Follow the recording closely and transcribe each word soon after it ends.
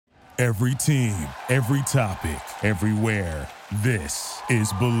Every team, every topic, everywhere. This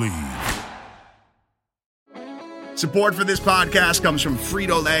is Believe. Support for this podcast comes from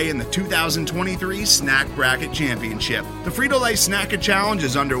Frito-Lay and the 2023 Snack Bracket Championship. The Frito-Lay Snack It Challenge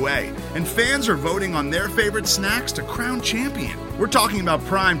is underway, and fans are voting on their favorite snacks to crown champion. We're talking about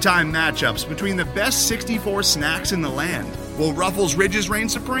prime-time matchups between the best 64 snacks in the land. Will Ruffles Ridges reign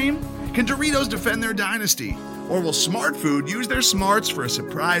supreme? Can Doritos defend their dynasty? Or will Smart Food use their smarts for a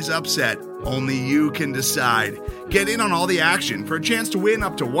surprise upset? Only you can decide. Get in on all the action for a chance to win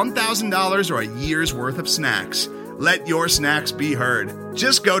up to $1,000 or a year's worth of snacks. Let your snacks be heard.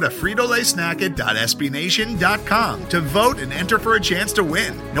 Just go to fritolaysnacket.sbnation.com to vote and enter for a chance to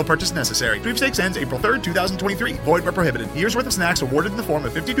win. No purchase necessary. Sweepstakes ends April 3rd, 2023. Void where prohibited. Year's worth of snacks awarded in the form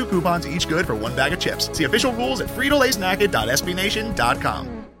of 52 coupons, each good for one bag of chips. See official rules at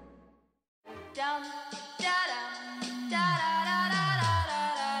fritolaysnacket.sbnation.com.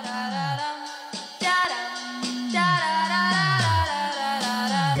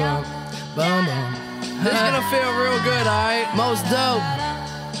 This is gonna feel real good, alright? Most dope.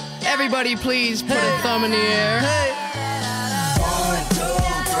 Everybody please put a thumb in the air. Hey. 1, 2, 3,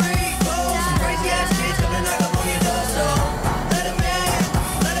 4. Some crazy ass kids coming knock up on your door, so let 'em in,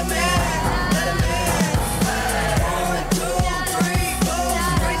 let 'em in, let 'em in. 1, 2, 3, 4.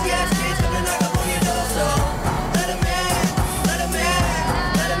 Some crazy ass kids coming knock up on your door, so let 'em in, let 'em in,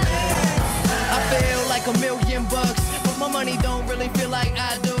 let 'em in. I feel like $1,000,000, but my money don't really feel like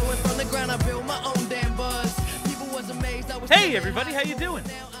I do. And from the ground I build my own damn buzz. People was amazed I was. Hey everybody, how you doing?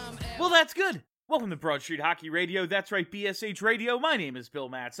 Well, that's good. Welcome to Broad Street Hockey Radio. That's right, BSH Radio. My name is Bill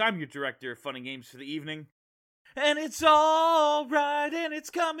Matz. I'm your director of fun and games for the evening. And it's all right, and it's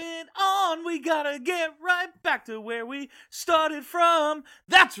coming on. We gotta get right back to where we started from.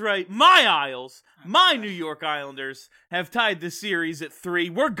 That's right, my Isles, my New York Islanders, have tied the series at 3.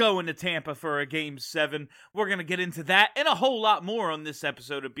 We're going to Tampa for a Game 7. We're gonna get into that and a whole lot more on this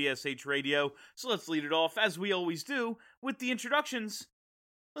episode of BSH Radio. So let's lead it off, as we always do, with the introductions.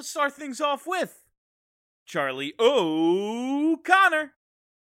 Let's start things off with Charlie O'Connor.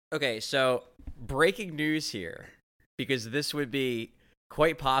 Okay, so breaking news here, because this would be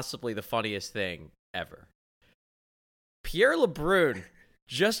quite possibly the funniest thing ever. Pierre LeBrun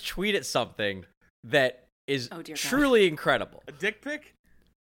just tweeted something that is truly incredible. A dick pic?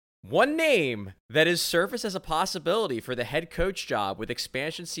 One name that has surfaced as a possibility for the head coach job with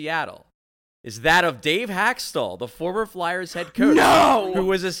Expansion Seattle is that of Dave Hackstall, the former Flyers head coach, who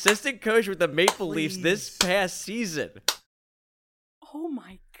was assistant coach with the Maple Leafs this past season. Oh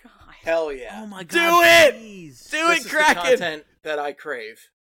my god. Hell yeah. Oh my Do god. it! Please. Do This it, is the Kraken! content that I crave.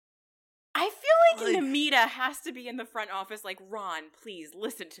 I feel like Namita has to be in the front office like, Ron, please,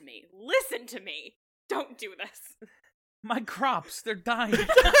 listen to me. Listen to me. Don't do this. My crops, they're dying.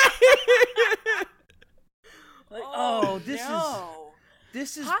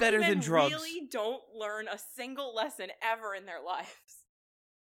 This is Hockey better men than drugs. Really don't learn a single lesson ever in their lives.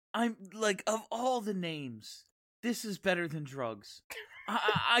 I'm like, of all the names, this is better than drugs.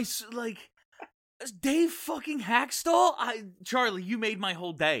 I like Dave fucking Hackstall. Charlie, you made my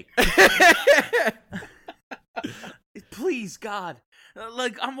whole day. Please, God.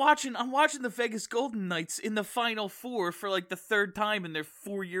 Like I'm watching the Vegas Golden Knights in the Final Four for like the third time in their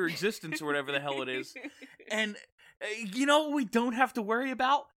 4-year existence or whatever the hell it is. And you know what we don't have to worry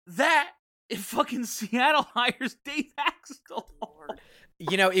about? That if fucking Seattle hires Dave Hackstall.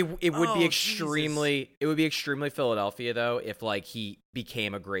 You know, it would be Jesus. it would be extremely Philadelphia though if like he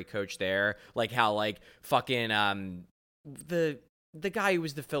became a great coach there, like how like fucking the guy who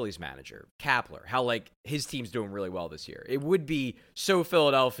was the Phillies manager, Kapler, how like his team's doing really well this year. It would be so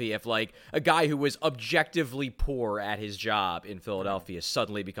Philadelphia if like a guy who was objectively poor at his job in Philadelphia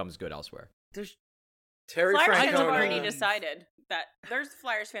suddenly becomes good elsewhere. There's Terry Flyers fans have Francona. already decided that there's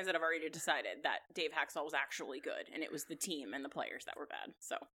Flyers fans that have already decided that Dave Hackstall was actually good, and it was the team and the players that were bad.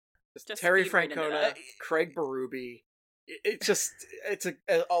 So just Terry feed right into Francona, that. Craig Berube. It's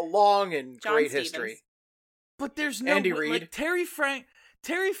a long and John great Stevens. history. But there's no Andy way- Reid. like Terry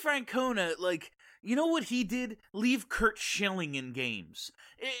Francona, like, you know what he did? Leave Kurt Schilling in games.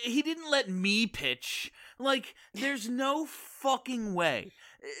 He didn't let me pitch. Like, there's no fucking way.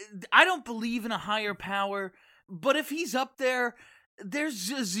 I don't believe in a higher power, but if he's up there, there's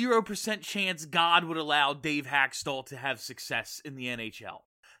a 0% chance God would allow Dave Hackstall to have success in the NHL.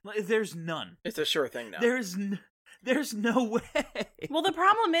 Like, there's none. It's a sure thing now. There's no way. Well, the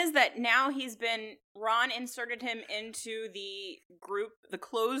problem is that now Ron inserted him into the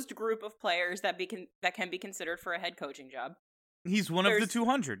closed group of players that can be considered for a head coaching job. He's one of the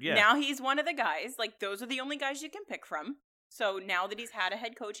 200, yeah. Now he's one of the guys. Like, those are the only guys you can pick from. So now that he's had a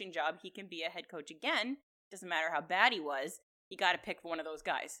head coaching job, he can be a head coach again. Doesn't matter how bad he was. You got to pick one of those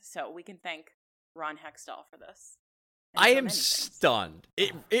guys. So we can thank Ron Hextall for this. And I so am many things. stunned.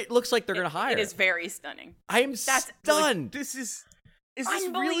 It looks like they're going to hire. It is very stunning. I am stunned. This is this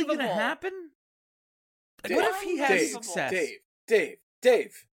really going to Unbelievable. happen? Dave, What if he has Dave, success?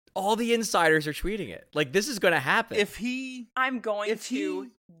 Dave. All the insiders are tweeting it. Like, this is going to happen. I'm going If to he-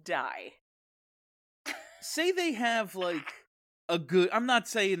 die. Say they have like a good, I'm not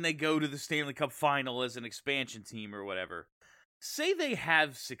saying they go to the Stanley Cup final as an expansion team or whatever. Say they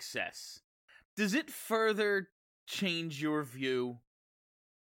have success. Does it further change your view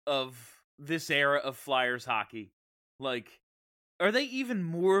of this era of Flyers hockey? Like, are they even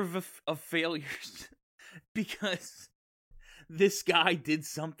more of failures because this guy did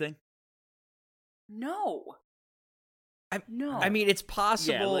something? No. No. I mean, it's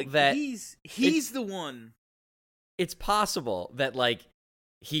possible Yeah, like that he's the one. it's possible that like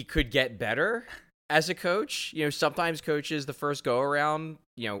he could get better as a coach. You know, sometimes coaches the first go around,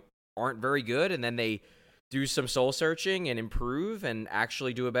 you know, aren't very good, and then they do some soul searching and improve and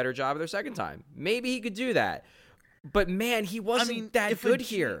actually do a better job their second time. Maybe he could do that. But man, he wasn't that if a good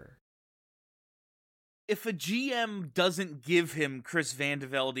G- here. If a GM doesn't give him Chris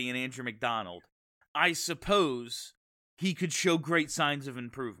Vandevelde and Andrew McDonald, I suppose he could show great signs of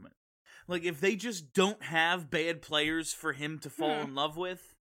improvement. Like, if they just don't have bad players for him to fall in love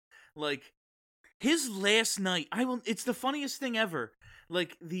with, like, his last night, it's the funniest thing ever.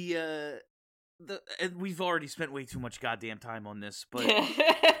 Like, and we've already spent way too much goddamn time on this, but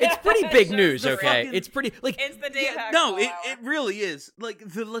It's pretty big news, The okay? fucking- It's pretty, like, It's the Dave Hacksaw no, hour. it really is. Like,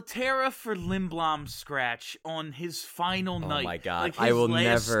 the Laterra for Lindblom scratch on his final night. my God. Like, I his will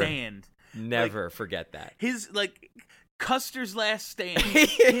last never- stand. never forget that. His, like, Custer's last stand,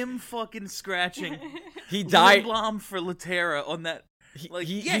 him fucking scratching He died. Lindblom for Laterra on that. Like,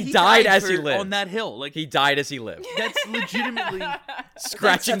 He died as he for- lived. on that hill. Like, He died as he lived, that's legitimately,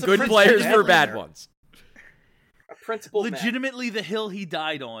 scratching that's a good principle players man for bad there. ones. A principal man. legitimately the hill he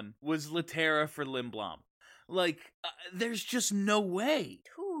died on was Laterra for Lindblom. Like, there's just no way.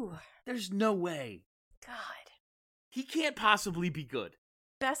 Whew. There's no way. God. He can't possibly be good.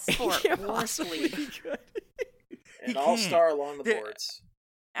 Best sport, Can't worst possibly league. be good. An He all-star along the There- boards.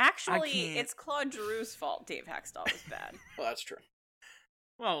 Actually, can't. it's Claude Giroux's fault Dave Hackstall was bad. Well, that's true.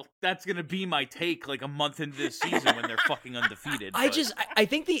 Well, that's gonna be my take like a month into this season when they're fucking undefeated. but- I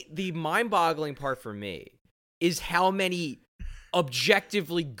think the mind-boggling part for me is how many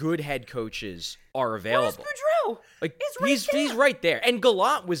objectively good head coaches are Where's available. Boudreaux? Like He's right he's there. right there, and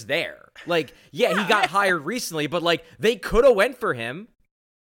Gallant was there. Like, yeah, he got hired recently, but like they could have went for him.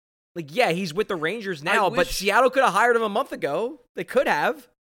 Like, yeah, he's with the Rangers now, but wish- Seattle could have hired him a month ago. They could have,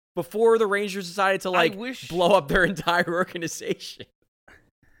 before the Rangers decided to like wish- blow up their entire organization.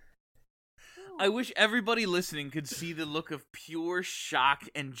 I wish everybody listening could see the look of pure shock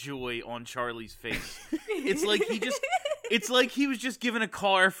and joy on Charlie's face. It's like he was just given a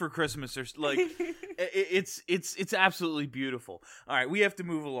car for Christmas, or like it's absolutely beautiful. All right, we have to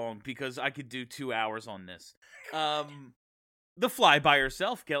move along because I could do 2 hours on this. The fly by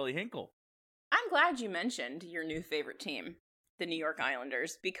herself, Kelly Hinkle. I'm glad you mentioned your new favorite team, the New York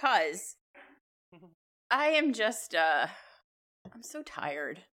Islanders, because I am just, I'm so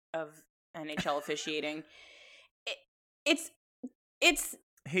tired of NHL officiating. It's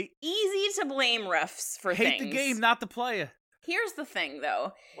Hate easy to blame refs for hate things. the game, not the player. Here's the thing,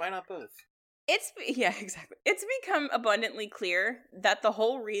 though. Why not both? Yeah, exactly. It's become abundantly clear that the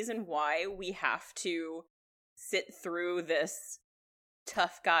whole reason why we have to sit through this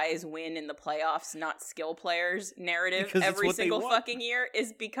tough guys win in the playoffs, not skill players narrative Because it's every what they single want. fucking year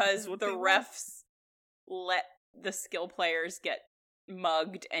is because It's what the they want. refs let the skill players get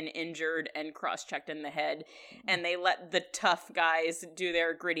mugged and injured and cross-checked in the head, and they let the tough guys do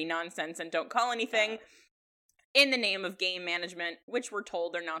their gritty nonsense and don't call anything in the name of game management, which we're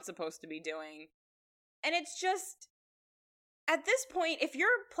told they're not supposed to be doing. And it's just, at this point, if your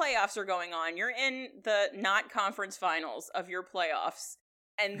playoffs are going on, you're in the not conference finals of your playoffs,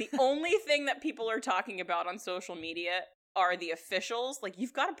 and the only thing that people are talking about on social media are the officials, like,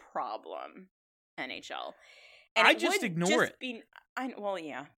 you've got a problem, NHL. And I it just would ignore it. Well,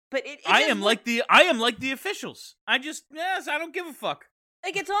 yeah. But it I just am like the officials. I don't give a fuck.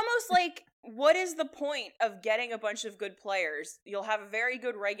 Like, it's almost like, what is the point of getting a bunch of good players? You'll have a very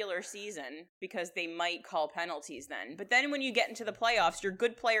good regular season because they might call penalties then. But then when you get into the playoffs, your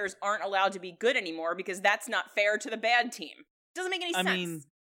good players aren't allowed to be good anymore because that's not fair to the bad team. Doesn't make any sense. I mean,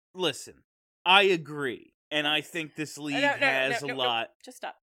 listen, I agree. And I think this league has a lot. Just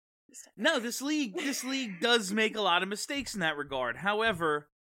stop. No, this league does make a lot of mistakes in that regard. However,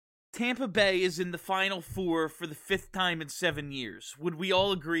 Tampa Bay is in the Final Four for the 5th time in 7 years. Would we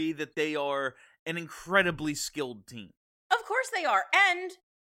all agree that they are an incredibly skilled team? Of course they are. And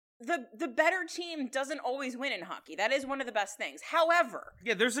the better team doesn't always win in hockey. That is one of the best things. However,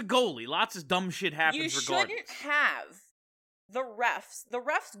 yeah, there's a goalie. Lots of dumb shit happens regardless. You shouldn't have the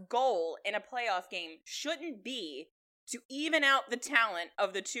ref's goal in a playoff game shouldn't be to even out the talent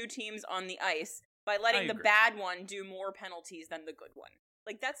of the two teams on the ice by letting the bad one do more penalties than the good one.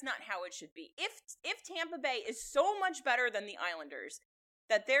 Like, that's not how it should be. If Tampa Bay is so much better than the Islanders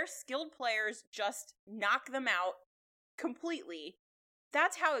that their skilled players just knock them out completely,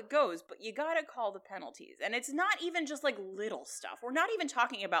 that's how it goes. But you gotta call the penalties. And it's not even just, like, little stuff. We're not even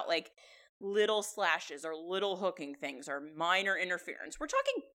talking about, like, little slashes or little hooking things or minor interference. We're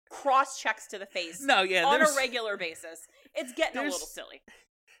talking cross checks to the face on a regular basis. It's getting a little silly.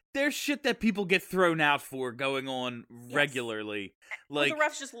 There's shit that people get thrown out for going on regularly. Like, the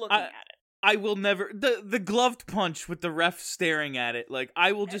ref's just looking at it. I will never... The gloved punch with the ref staring at it. Like,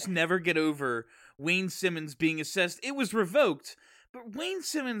 I will just never get over Wayne Simmons being assessed. It was revoked, but Wayne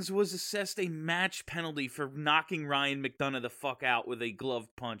Simmons was assessed a match penalty for knocking Ryan McDonough the fuck out with a gloved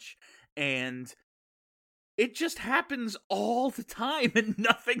punch. And it just happens all the time and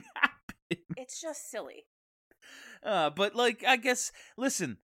nothing happens. It's just silly. But, like, I guess...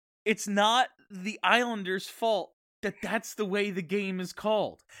 Listen... It's not the Islanders' fault that that's the way the game is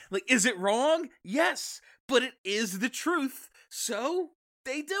called. Like, is it wrong? Yes, but it is the truth, so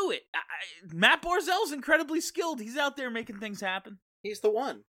they do it. Matt Barzal's incredibly skilled. He's out there making things happen. He's the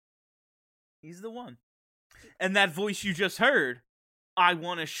one. He's the one. And that voice you just heard, I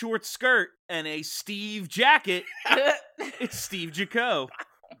want a short skirt and a Steve jacket. It's Steve Jaco.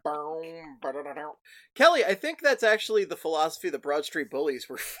 Kelly, I think that's actually the philosophy the Broad Street Bullies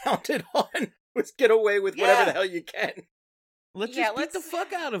were founded on, was get away with whatever the hell you can. Let's beat the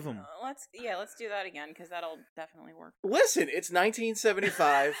fuck out of them. Let's do that again, because that'll definitely work. Listen, it's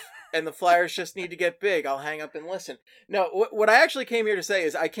 1975, and the Flyers just need to get big. I'll hang up and listen. No, what I actually came here to say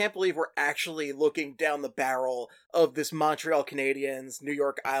is I can't believe we're actually looking down the barrel of this Montreal Canadiens, New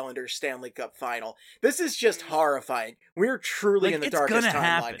York Islanders Stanley Cup final. This is just horrifying. We're truly in the darkest timeline.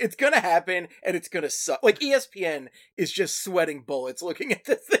 Happen. It's gonna happen, and it's gonna suck. Like, ESPN is just sweating bullets looking at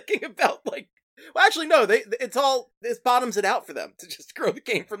this, thinking about, like, well, actually, no. This bottoms it out for them to just grow the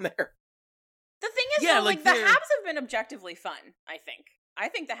game from there. The thing is, though, like, the Habs have been objectively fun. I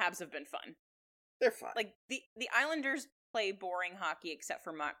think the Habs have been fun. They're fun. Like, the Islanders play boring hockey except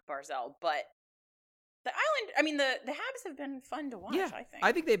for Mark Barzal, but the Habs have been fun to watch. I think.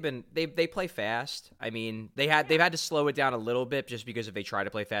 I think they play fast. I mean, they've had to slow it down a little bit just because if they try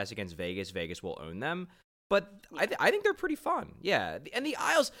to play fast against Vegas, Vegas will own them. But I think they're pretty fun. Yeah. And the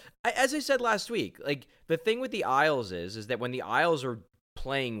Isles, as I said last week, like, the thing with the Isles is that when the Isles are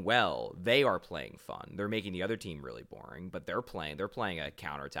playing well, they are playing fun. They're making the other team really boring, but they're playing a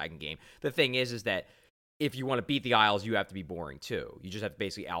counterattacking game. The thing is that if you want to beat the Isles, you have to be boring too. You just have to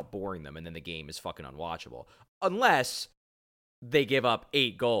basically out-boring them, and then the game is fucking unwatchable. Unless they give up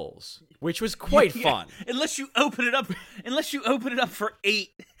 8 goals, which was quite fun. Unless you open it up for 8.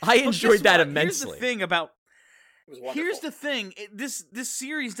 I enjoyed that immensely. Here's the thing. This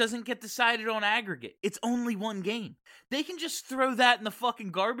series doesn't get decided on aggregate. It's only one game. They can just throw that in the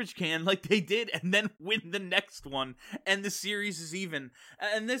fucking garbage can like they did and then win the next one, and the series is even.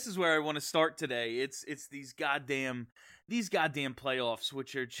 And this is where I want to start today. It's these goddamn playoffs,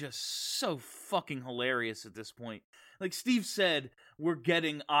 which are just so fucking hilarious at this point. Like Steve said, we're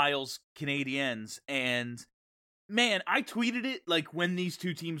getting Isles Canadiens, and man, I tweeted it like when these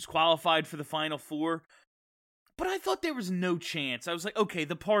two teams qualified for the Final Four. But I thought there was no chance. I was like, okay,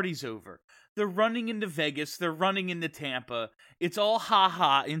 the party's over. They're running into Vegas. They're running into Tampa. It's all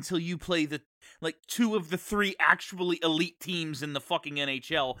ha-ha until you play the 2 of the 3 actually elite teams in the fucking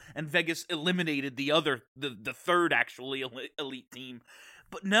NHL, and Vegas eliminated the third actually elite team.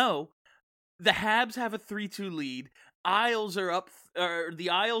 But no, the Habs have a 3-2 lead. The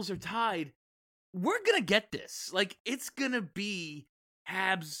Isles are tied. We're gonna get this. Like, it's gonna be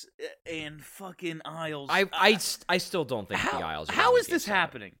Habs and fucking Isles. I still don't think the Isles are how gonna is this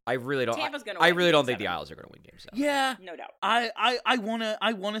happening? I really don't. Tampa's gonna I win really Game don't think 7. the Isles are going to win Game 7. Yeah, no doubt. I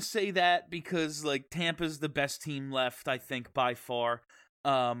wanna say that because, like, Tampa's the best team left, I think, by far.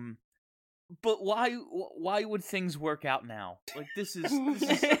 But why would things work out now? Like, this is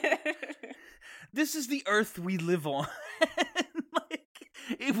this is the earth we live on. Like,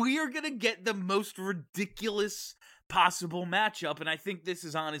 if we are gonna get the most ridiculous possible matchup, and I think this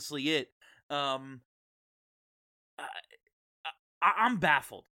is honestly it. I'm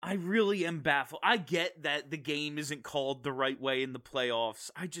baffled. I really am baffled. I get that the game isn't called the right way in the playoffs.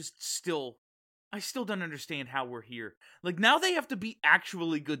 I still don't understand how we're here. Like, now they have to beat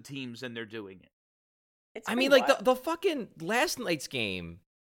actually good teams, and they're doing it. I mean, like, the fucking last night's game,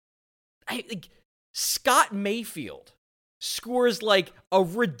 Scott Mayfield scores, like, a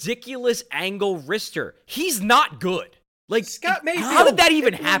ridiculous angle wrister. He's not good. Like, Scott Mayfield, how did that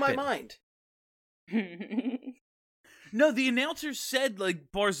even blew happen? my mind. No, the announcer said,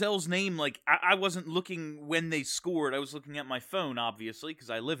 like, Barzell's name, like, I wasn't looking when they scored. I was looking at my phone, obviously, because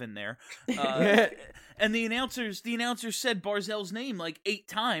I live in there. And the announcer said Barzell's name, like, 8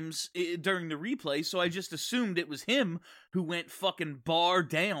 times during the replay, so I just assumed it was him who went fucking bar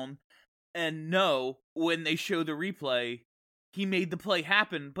down. And no, when they show the replay, he made the play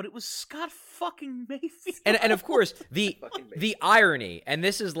happen, but it was Scott fucking Mayfield. And of course, the irony, and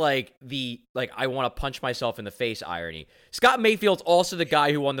this is like I want to punch myself in the face irony. Scott Mayfield's also the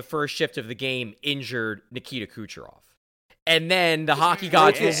guy who on the first shift of the game injured Nikita Kucherov. And then the hockey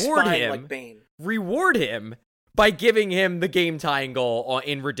gods reward him by giving him the game-tying goal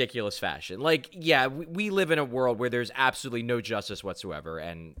in ridiculous fashion. Like, yeah, we live in a world where there's absolutely no justice whatsoever,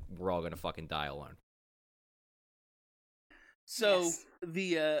 and we're all going to fucking die alone. So Yes.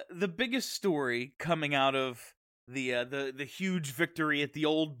 the biggest story coming out of the huge victory at the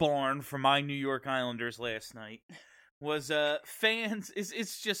old barn for my New York Islanders last night was fans.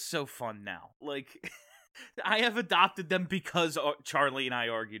 It's just so fun now. Like, I have adopted them because Charlie and I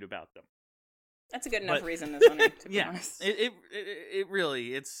argued about them. That's a good enough reason, isn't it? To be honest. It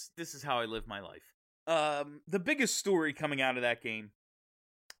really, this is how I live my life. The biggest story coming out of that game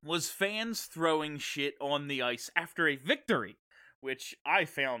was fans throwing shit on the ice after a victory, which I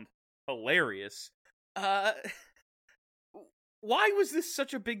found hilarious. Why was this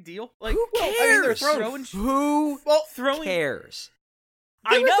such a big deal? Like, who cares? I mean, they're throwing throwing cares?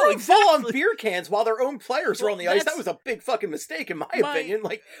 They were throwing exactly. full-on beer cans while their own players were on the ice. That was a big fucking mistake, in my opinion.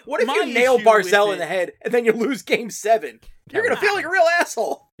 Like, what if you nail Barzell in the head and then you lose Game 7? You're gonna feel like a real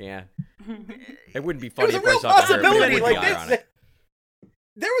asshole. Yeah. It wouldn't be funny There if was a real Barzell got hurt, but it possibility. would be Like, ironic.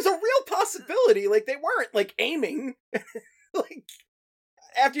 there was a real possibility. Like, they weren't, like, aiming. Like,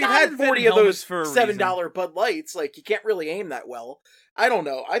 after you've had 40 of those $7 Bud Lights, like, you can't really aim that well. I don't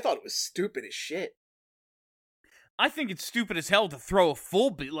know. I thought it was stupid as shit. I think it's stupid as hell to throw a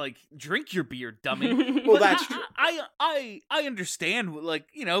full beer. Like, drink your beer, dummy. Well, But that's true. I understand, like,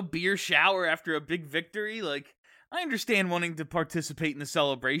 you know, beer shower after a big victory. Like, I understand wanting to participate in the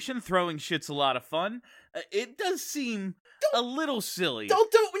celebration. Throwing shit's a lot of fun. It does seem a little silly.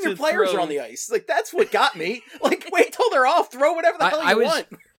 Don't do it when your players are on the ice. Like, that's what got me. Like, wait till they're off. Throw whatever the hell you want.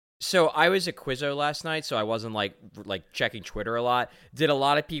 So I was at Quizzo last night, so I wasn't like checking Twitter a lot. Did a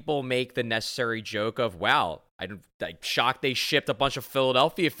lot of people make the necessary joke of, wow, I'm shocked they shipped a bunch of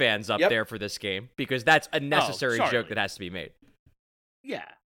Philadelphia fans up there for this game? Because that's a necessary joke that has to be made. Yeah,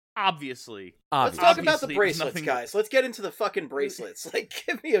 obviously. Let's talk about the bracelets, guys. Let's get into the fucking bracelets. Like,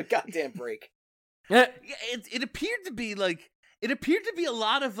 give me a goddamn break. Yeah, it appeared to be a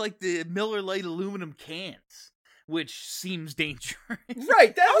lot of like the Miller Lite aluminum cans, which seems dangerous.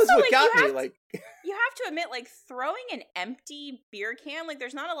 Right, that was what got me. Like, you have to admit, like, throwing an empty beer can, like,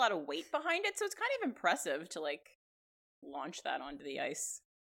 there's not a lot of weight behind it, so it's kind of impressive to, like, launch that onto the ice.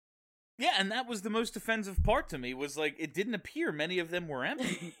 Yeah, and that was the most offensive part to me, was, like, it didn't appear many of them were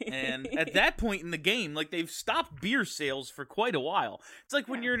empty. And at that point in the game, like, they've stopped beer sales for quite a while. It's like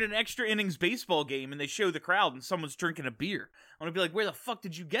when you're in an extra innings baseball game and they show the crowd and someone's drinking a beer. I want to be like, where the fuck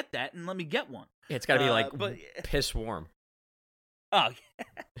did you get that? And let me get one. Yeah, it's got to be, like, piss warm. Oh,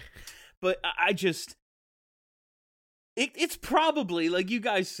 yeah. But I just... It's probably, like you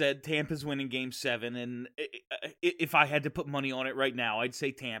guys said, Tampa's winning Game 7, and if I had to put money on it right now, I'd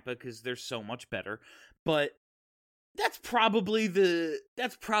say Tampa, because they're so much better. But that's probably the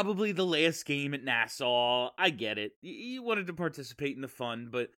last game at Nassau. I get it. You wanted to participate in the fun,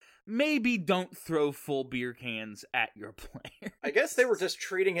 but maybe don't throw full beer cans at your players. I guess they were just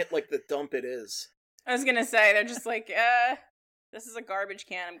treating it like the dump it is. I was gonna say, they're just like, this is a garbage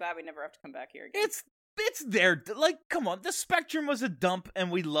can. I'm glad we never have to come back here again. It's there. Like, come on. The Spectrum was a dump, and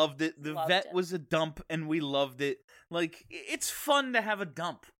we loved it. The Vet was a dump, and we loved it. Like, it's fun to have a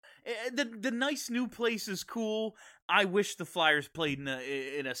dump. The nice new place is cool. I wish the Flyers played in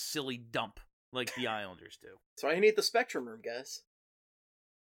a silly dump like the Islanders do. That's why you need the Spectrum room, guys.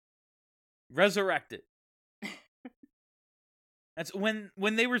 Resurrect it. That's when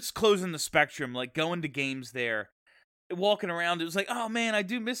they were closing the Spectrum, like going to games there, walking around, it was like, oh man, I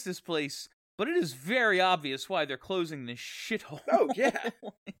do miss this place. But it is very obvious why they're closing this shithole. Oh, yeah.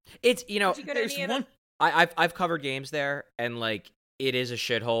 It's, you know, Did you go to any of them? I've covered games there, and like it is a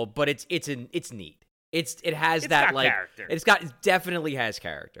shithole, but it's neat. It has that got like character. It definitely has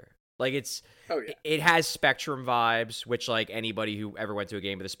character. Like Oh yeah. it has Spectrum vibes, which like anybody who ever went to a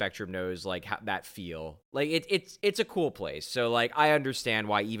game of the Spectrum knows like how, that feel. Like it's a cool place. So like I understand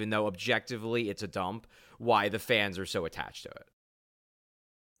why, even though objectively it's a dump, why the fans are so attached to it.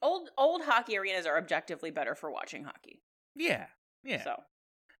 Old hockey arenas are objectively better for watching hockey. Yeah. So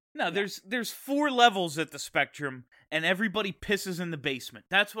No, there's 4 levels at the Spectrum, and everybody pisses in the basement.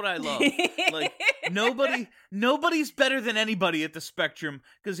 That's what I love. Like nobody's better than anybody at the Spectrum,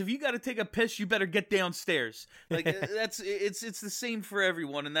 because if you got to take a piss, you better get downstairs. Like it's the same for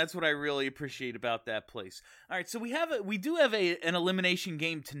everyone, and that's what I really appreciate about that place. All right, so we do have an elimination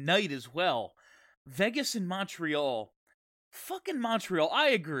game tonight as well. Vegas and Montreal. Fucking Montreal, I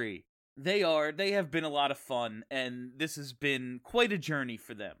agree. They have been a lot of fun, and this has been quite a journey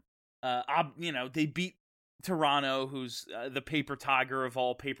for them. They beat Toronto, who's the paper tiger of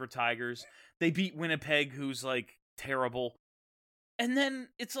all paper tigers. They beat Winnipeg, who's like terrible. And then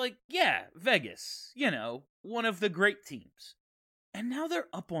it's like, yeah, Vegas, one of the great teams. And now they're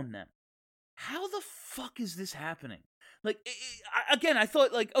up on them. How the fuck is this happening? Like, again, I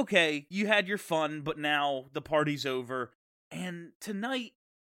thought, like, okay, you had your fun, but now the party's over. And tonight,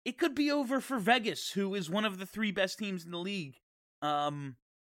 it could be over for Vegas, who is one of the 3 best teams in the league.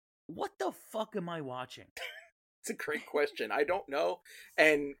 What the fuck am I watching? It's a great question. I don't know.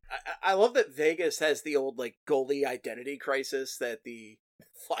 And I love that Vegas has the old, like, goalie identity crisis that the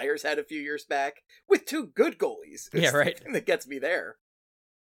Flyers had a few years back with 2 good goalies. Yeah, right. The thing that gets me there.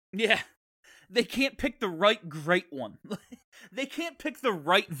 Yeah. They can't pick the right great one. They can't pick the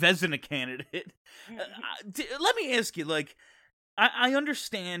right Vezina candidate. Let me ask you, like, I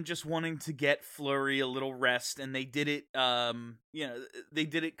understand just wanting to get Fleury a little rest, and they did it. They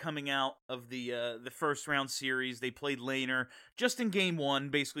did it coming out of the first round series. They played Lehner just in game 1,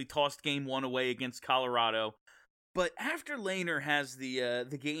 basically tossed game 1 away against Colorado. But after Lehner has the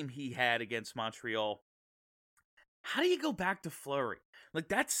game he had against Montreal, how do you go back to Fleury? Like,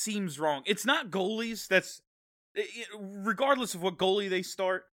 that seems wrong. It's not goalies. Regardless of what goalie they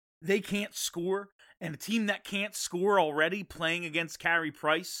start, they can't score. And a team that can't score already playing against Carey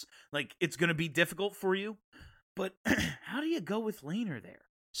Price, like, it's going to be difficult for you. But how do you go with Lehner there?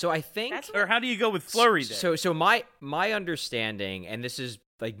 So I think... Or how do you go with Fleury there? So my understanding, and this is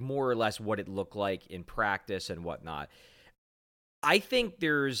like more or less what it looked like in practice and whatnot, I think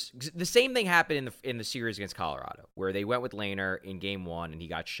there's... The same thing happened in the series against Colorado, where they went with Lehner in game 1 and he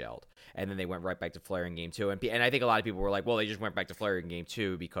got shelled. And then they went right back to Fleury in game 2. And I think a lot of people were like, well, they just went back to Fleury in game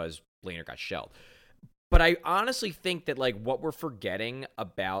 2 because Lehner got shelled. But I honestly think that, like, what we're forgetting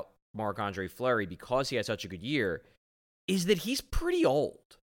about Marc-Andre Fleury, because he had such a good year, is that he's pretty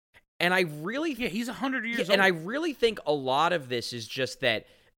old. And I really... Yeah, he's 100 years old. And I really think a lot of this is just that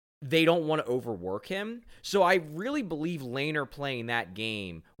they don't want to overwork him. So I really believe Lehner playing that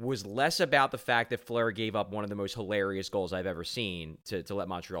game was less about the fact that Fleury gave up one of the most hilarious goals I've ever seen to let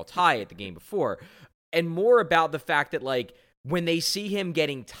Montreal tie it the game before, and more about the fact that, like, when they see him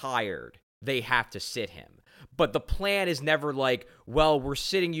getting tired, they have to sit him. But the plan is never like, well, we're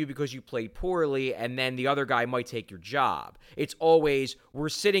sitting you because you played poorly, and then the other guy might take your job. It's always, we're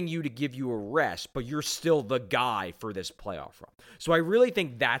sitting you to give you a rest, but you're still the guy for this playoff run. So I really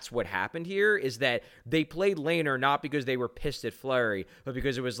think that's what happened here, is that they played Lehner not because they were pissed at Fleury, but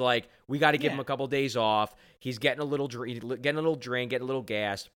because it was like, we got to give him a couple days off. He's getting a little drink, getting a little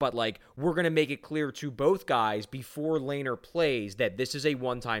gassed, but like, we're going to make it clear to both guys before Lehner plays that this is a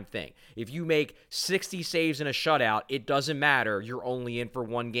one-time thing. If you make 60 saves in a shutout, it doesn't matter. You're only in for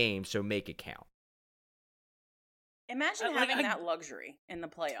one game, so make it count. Imagine having that luxury in the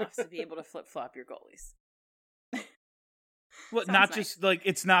playoffs to be able to flip-flop your goalies. Well, not nice. Just, like,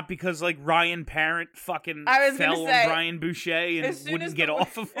 it's not because, like, Ryan Parent fucking fell on Brian Boucher and wouldn't get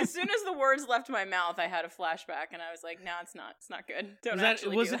off of him. As soon as the words left my mouth, I had a flashback, and I was like, no, it's not. It's not good.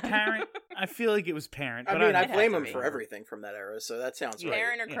 Was it Parent? I feel like it was Parent. I mean, I blame him for everything from that era, so that sounds right.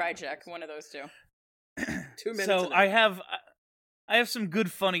 Parent or Krychek, one of those two. 2 minutes. So I have some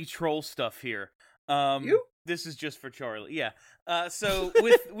good, funny troll stuff here. This is just for Charlie. Yeah. So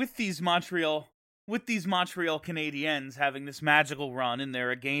with these Montreal Canadiens having this magical run, and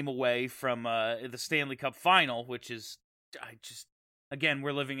they're a game away from the Stanley Cup final, which is, again,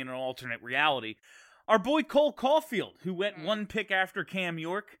 we're living in an alternate reality. Our boy Cole Caulfield, who went 1 pick after Cam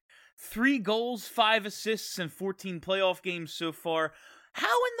York, 3 goals, 5 assists, and 14 playoff games so far. How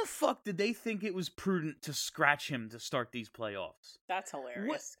in the fuck did they think it was prudent to scratch him to start these playoffs? That's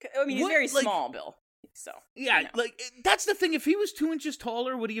hilarious. I mean, he's very small, Bill. So Yeah, you know. like that's the thing. If he was 2 inches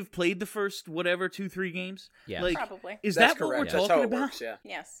taller, would he have played the first 2-3 games? Yes. Like, Probably. Is That's that what we're correct. That's talking how it about? works, yeah.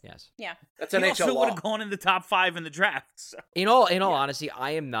 Yes. Yes. Yeah. That's He NHL also would law. have gone in the top 5 in the draft. So. In all honesty,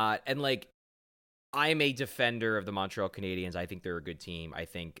 I am not, and like, I am a defender of the Montreal Canadiens. I think they're a good team. I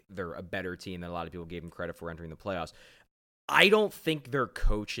think they're a better team than a lot of people gave them credit for entering the playoffs. I don't think their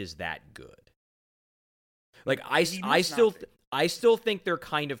coach is that good. Like, I still think they're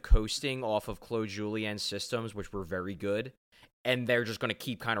kind of coasting off of Claude Julien's systems, which were very good, and they're just going to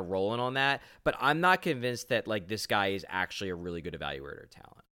keep kind of rolling on that. But I'm not convinced that like this guy is actually a really good evaluator of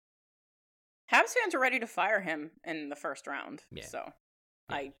talent. Habs fans are ready to fire him in the first round. Yeah. So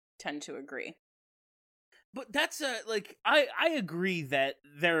I tend to agree. But that's I agree that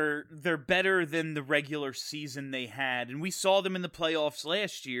they're better than the regular season they had, and we saw them in the playoffs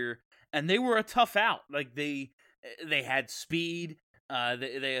last year, and they were a tough out. Like they had speed,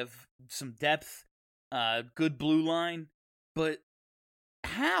 they have some depth, good blue line, but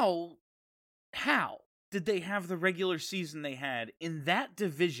how did they have the regular season they had in that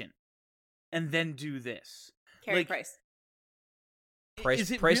division, and then do this? Carey Price.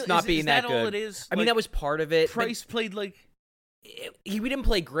 Price not being that good. All it is? I mean, that was part of it. Price played like we didn't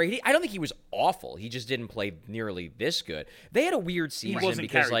play great. I don't think he was awful. He just didn't play nearly this good. They had a weird season he wasn't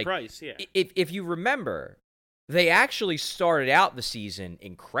because, Carey like, Price, yeah. if you remember, they actually started out the season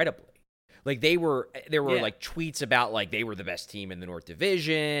incredibly. Like there were like tweets about like they were the best team in the North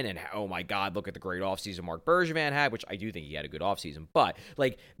Division and oh my God, look at the great offseason Mark Bergevin had, which I do think he had a good offseason. But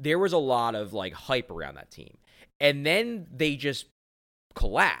like there was a lot of like hype around that team. And then they just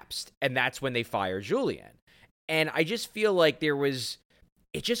collapsed, and that's when they fired Julien. And I just feel like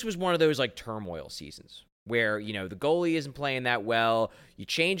it just was one of those like turmoil seasons where, you know, the goalie isn't playing that well. You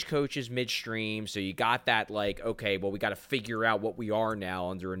change coaches midstream. So you got that like, okay, well, we got to figure out what we are now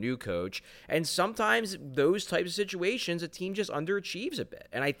under a new coach. And sometimes those types of situations, a team just underachieves a bit.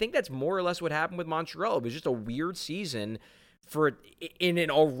 And I think that's more or less what happened with Montreal. It was just a weird season in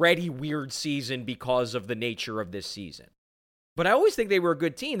an already weird season because of the nature of this season. But I always think they were a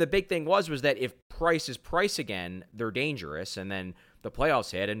good team. The big thing was that if Price is Price again, they're dangerous. And then the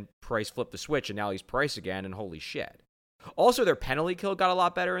playoffs hit, and Price flipped the switch, and now he's Price again, and holy shit. Also, their penalty kill got a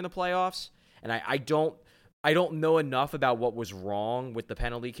lot better in the playoffs, and I don't know enough about what was wrong with the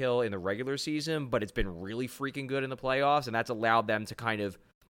penalty kill in the regular season, but it's been really freaking good in the playoffs, and that's allowed them to kind of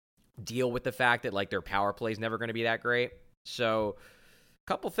deal with the fact that like their power play is never going to be that great. So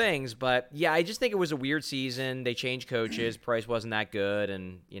couple things, but yeah, I just think it was a weird season. They changed coaches. Price wasn't that good,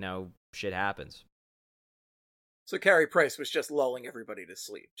 and, you know, shit happens. So Carey Price was just lulling everybody to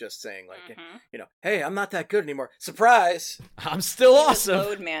sleep, just saying like, you know, hey, I'm not that good anymore. Surprise! I'm still awesome.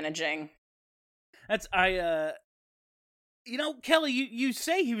 Load managing. That's you know, Kelly, you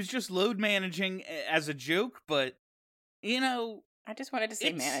say he was just load managing as a joke, but you know, I just wanted to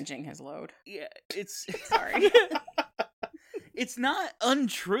say managing his load. Yeah, it's sorry. It's not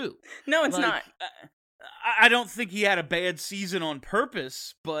untrue. No, it's not. I don't think he had a bad season on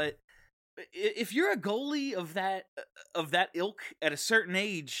purpose, but if you're a goalie of that ilk at a certain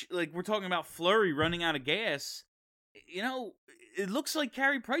age, like we're talking about Fleury running out of gas, you know, it looks like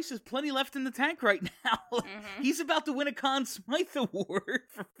Carey Price has plenty left in the tank right now. He's about to win a Conn Smythe Award,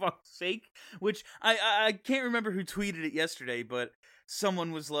 for fuck's sake, which I can't remember who tweeted it yesterday, but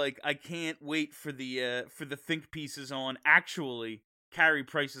someone was like, I can't wait for the think pieces on actually Carey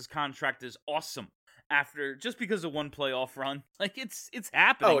Price's contract is awesome after just because of one playoff run. Like it's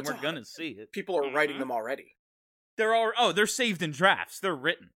happening. We're gonna see it. People are writing them already. They're saved in drafts. They're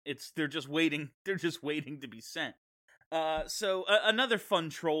written. They're just waiting to be sent. So another fun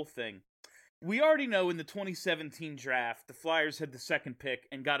troll thing. We already know in the 2017 draft, the Flyers had the second pick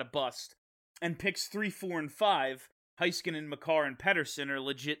and got a bust. And picks 3, 4, and 5, Heiskanen, Makar, and Pettersson are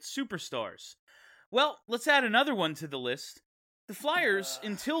legit superstars. Well, let's add another one to the list. The Flyers,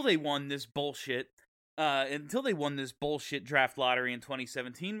 until they won this bullshit draft lottery in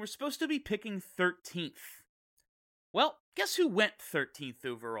 2017, were supposed to be picking 13th. Well, guess who went 13th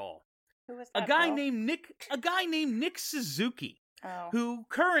overall? Who was that? A guy named Nick Suzuki, who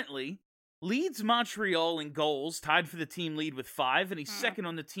currently leads Montreal in goals, tied for the team lead with 5, and he's second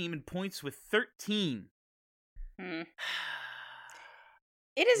on the team in points with 13. It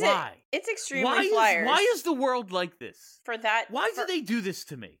is. Why? It's extremely Flyers. Why is the world like this? For that? Why do they do this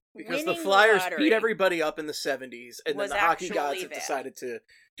to me? Because the Flyers beat everybody up in the 70s, and then the hockey gods have decided to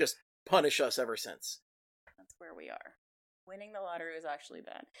just punish us ever since. That's where we are. Winning the lottery was actually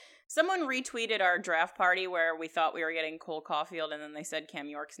bad. Someone retweeted our draft party where we thought we were getting Cole Caulfield, and then they said Cam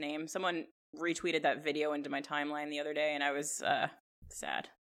York's name. Someone retweeted that video into my timeline the other day, and I was sad.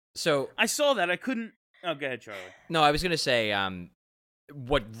 So I saw that. I couldn't Oh, go ahead, Charlie. No, I was gonna say,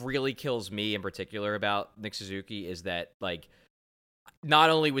 what really kills me in particular about Nick Suzuki is that, like, not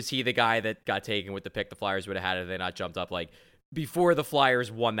only was he the guy that got taken with the pick the Flyers would have had if they not jumped up, like, before the Flyers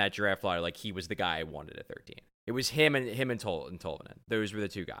won that draft lottery, like, he was the guy I wanted at 13. It was him and Tolvanen. Those were the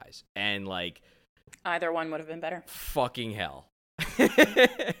two guys. And, like, Either one would have been better. fucking hell.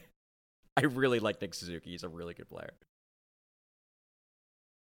 I really like Nick Suzuki. He's a really good player.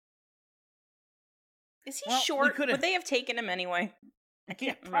 Is he Well, we short? could've- Would they have taken him anyway? I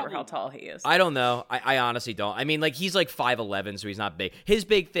can't remember how tall he is. I don't know. I honestly don't. I mean, like, he's like 5'11", so he's not big. His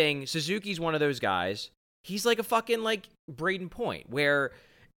big thing, Suzuki's one of those guys. He's like a fucking, like, Braden Point, where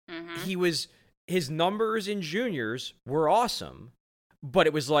his numbers in juniors were awesome, but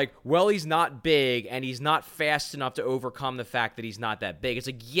it was like, well, he's not big, and he's not fast enough to overcome the fact that he's not that big. It's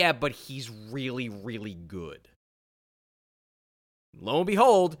like, yeah, but he's really, really good. Lo and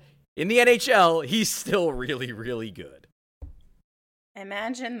behold, in the NHL, he's still really, really good.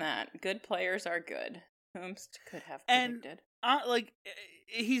 Imagine that. Good players are good. Whomst could have And predicted. like,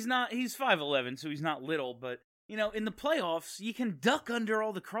 he's 5'11", so he's not little, but, you know, in the playoffs, you can duck under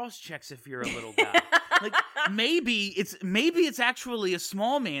all the cross checks if you're a little guy. Like, maybe it's actually a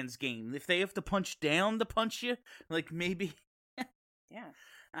small man's game. If they have to punch down to punch you, like, maybe. Yeah.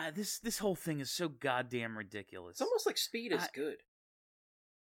 This whole thing is so goddamn ridiculous. It's almost like speed is good.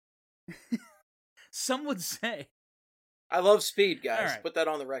 Some would say. I love speed, guys. All right. Put that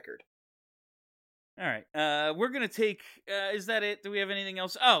on the record. All right, we're gonna take. Is that it? Do we have anything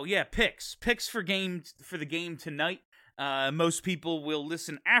else? Oh yeah, picks for the game tonight. Most people will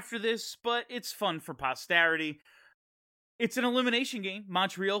listen after this, but it's fun for posterity. It's an elimination game.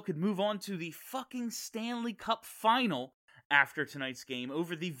 Montreal could move on to the fucking Stanley Cup final after tonight's game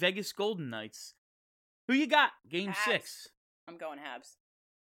over the Vegas Golden Knights. Who you got? Game Habs. 6. I'm going Habs.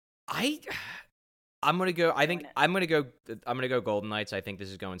 I'm gonna go. I think I'm gonna go Golden Knights. I think this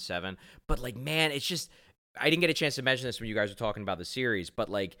is going 7. But, like, man, it's just, I didn't get a chance to mention this when you guys were talking about the series. But,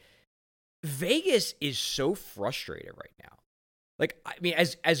 like, Vegas is so frustrated right now. Like, I mean,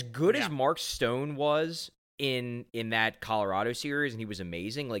 as good as Mark Stone was in that Colorado series, and he was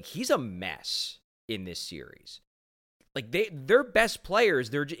amazing. Like, he's a mess in this series. Like, their best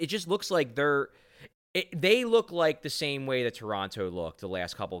players. It just looks like they look like the same way that Toronto looked the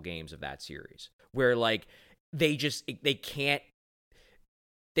last couple games of that series, where, like, they can't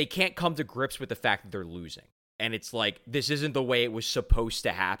come to grips with the fact that they're losing. And it's like, this isn't the way it was supposed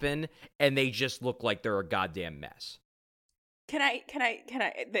to happen, and they just look like they're a goddamn mess. Can I?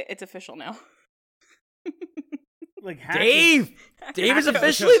 It's official now. Like, Dave is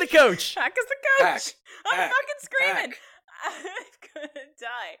officially the coach. Hack is the coach. Hack. I'm Hack. fucking screaming. Hack. I'm gonna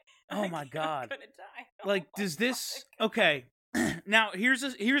die. Oh my God. I'm gonna die. Like, Oh my does this? God. Okay. Now here's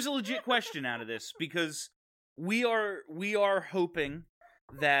a legit question out of this, because we are hoping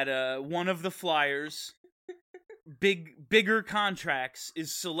that one of the Flyers' bigger contracts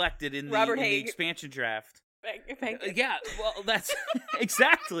is selected in Robert the Haig. expansion draft. Thank you. Yeah, well, that's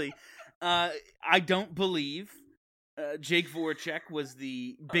exactly. I don't believe Jake Voracek was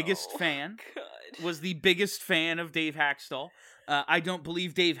the biggest fan. God. Was the biggest fan of Dave Hackstall. I don't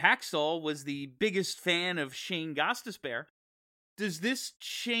believe Dave Hackstall was the biggest fan of Shane Gostisbehere. Does this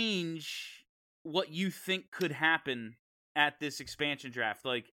change what you think could happen at this expansion draft?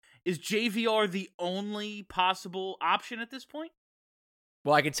 Like, is JVR the only possible option at this point?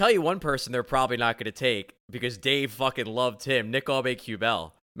 Well, I can tell you one person they're probably not going to take, because Dave fucking loved him, Nick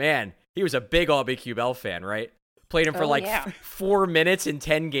Aube-Kubel. Man, he was a big Aube-Kubel fan, right? Played him for 4 minutes in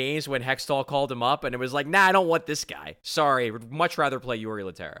 10 games when Hextall called him up, and it was like, nah, I don't want this guy. Sorry, would much rather play Yuri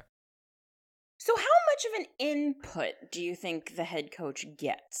Laterra. So how much of an input do you think the head coach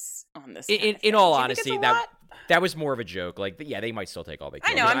gets on this? In all honesty, that was more of a joke. Like, yeah, they might still take Aube-Kubel.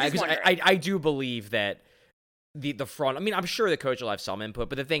 I know, I'm just wondering. I do believe that the front, I mean, I'm sure the coach will have some input,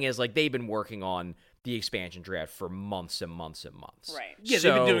 but the thing is, like, they've been working on the expansion draft for months and months and months. Right. Yeah,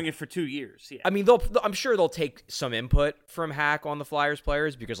 they've been doing it for 2 years. Yeah. I mean, I'm sure they'll take some input from Hack on the Flyers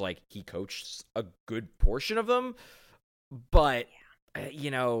players, because, like, he coached a good portion of them. But,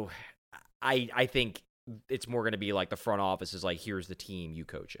 you know, I think it's more going to be like the front office is like, here's the team, you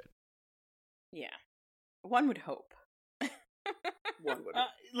coach it. Yeah. One would hope. One would.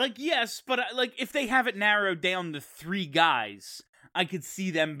 Like, yes, but like, if they have it narrowed down to 3 guys, I could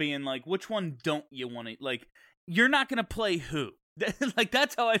see them being like, which one don't you want to, like, you're not going to play who? Like,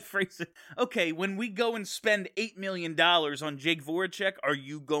 that's how I phrase it. Okay, when we go and spend $8 million on Jake Voracek, are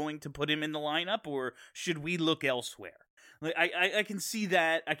you going to put him in the lineup, or should we look elsewhere? Like, I can see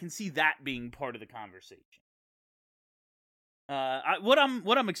that. I can see that being part of the conversation. What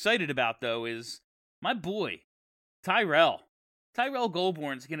I'm excited about, though, is My boy, Tyrell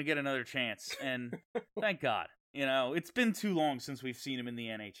Goldborn's going to get another chance, and thank God. You know, it's been too long since we've seen him in the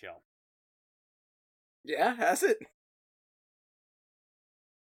NHL. Yeah, has it?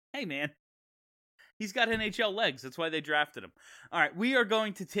 Hey, man. He's got NHL legs. That's why they drafted him. All right, we are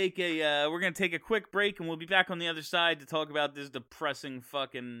going to take a quick break, and we'll be back on the other side to talk about this depressing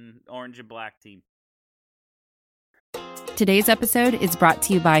fucking orange and black team. Today's episode is brought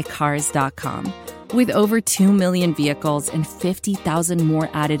to you by Cars.com. With over 2 million vehicles and 50,000 more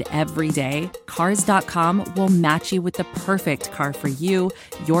added every day, Cars.com will match you with the perfect car for you,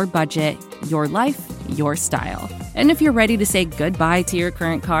 your budget, your life, your style. And if you're ready to say goodbye to your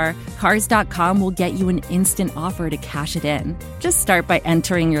current car, Cars.com will get you an instant offer to cash it in. Just start by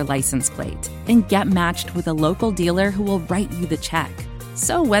entering your license plate and get matched with a local dealer who will write you the check.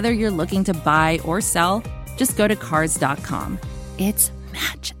 So whether you're looking to buy or sell, just go to Cars.com. It's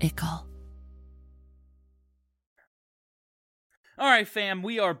magical. All right, fam,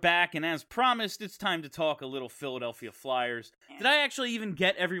 we are back, and as promised, it's time to talk a little Philadelphia Flyers. Did I actually even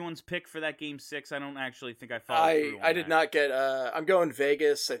get everyone's pick for that Game 6? I don't actually think I followed through on I did that. not get, I'm going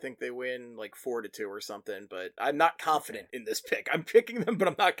Vegas. I think they win like 4-2 or something, but I'm not confident in this pick. I'm picking them, but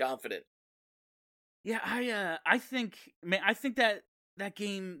I'm not confident. Yeah, I think that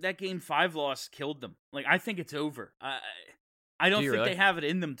game 5 loss killed them. Like, I think it's over. I don't think they have it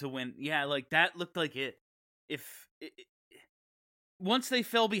in them to win. Yeah, like, that looked like it. Once they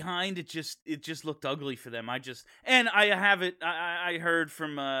fell behind, it just looked ugly for them. I heard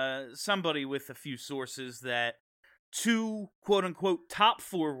from somebody with a few sources that 2 quote-unquote top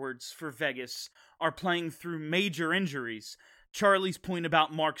forwards for Vegas are playing through major injuries. Charlie's point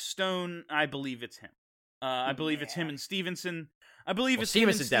about Mark Stone, I believe it's him. I believe it's him and Stevenson. I believe it's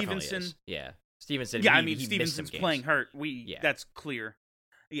Stevenson him and definitely Stevenson. is. Yeah, Stevenson. Yeah, he Stevenson's playing hurt. That's clear.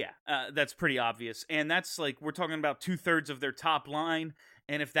 Yeah, that's pretty obvious. And that's like, we're talking about 2/3 of their top line.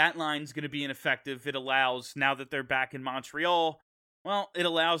 And if that line's going to be ineffective, it allows, now that they're back in Montreal, well, it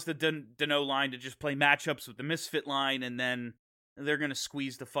allows the Danault line to just play matchups with the misfit line, and then they're going to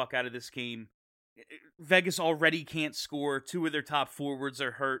squeeze the fuck out of this game. Vegas already can't score. 2 of their top forwards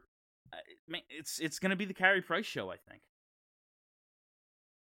are hurt. It's going to be the Carey Price show, I think.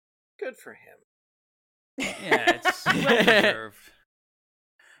 Good for him. Yeah, it's well-deserved.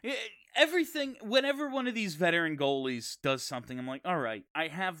 Everything, whenever one of these veteran goalies does something, I'm like, all right, I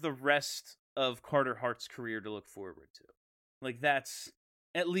have the rest of Carter Hart's career to look forward to. Like, that's,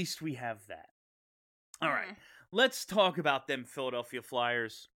 at least we have that. All right, let's talk about them Philadelphia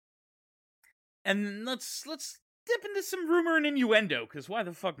Flyers. And let's dip into some rumor and innuendo, because why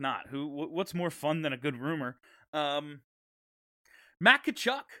the fuck not? What's more fun than a good rumor? Matt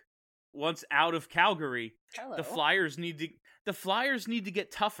Tkachuk wants out of Calgary. Hello. The Flyers need to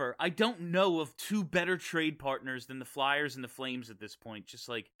get tougher. I don't know of 2 better trade partners than the Flyers and the Flames at this point. Just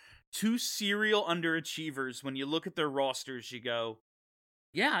like 2 serial underachievers. When you look at their rosters, you go,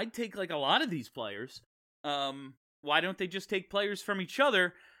 yeah, I'd take like a lot of these players. Why don't they just take players from each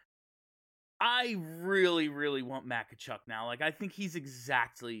other? I really, really want Matt Tkachuk now. Like, I think he's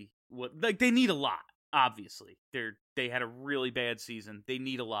exactly what, like, they need a lot, obviously. They had a really bad season. They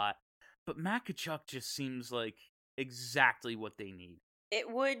need a lot. But Matt Tkachuk just seems like exactly what they need. It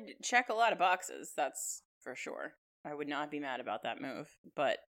would check a lot of boxes, that's for sure. I would not be mad about that move.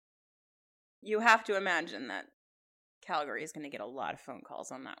 But you have to imagine that Calgary is going to get a lot of phone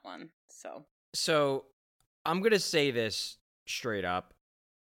calls on that one. So I'm going to say this straight up.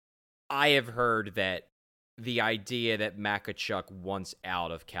 I have heard that the idea that Matt Tkachuk wants out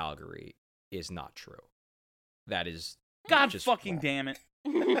of Calgary is not true. That is God just fucking wrong. damn it.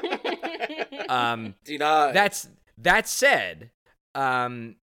 Denied. That said,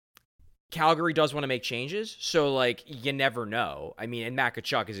 Calgary does want to make changes, so like you never know. I mean, and Matt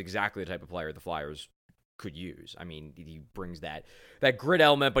Tkachuk is exactly the type of player the Flyers could use. I mean, he brings that grit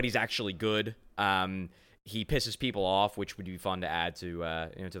element, but he's actually good. He pisses people off, which would be fun to add to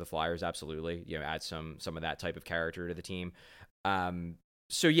to the Flyers. Absolutely, add some of that type of character to the team.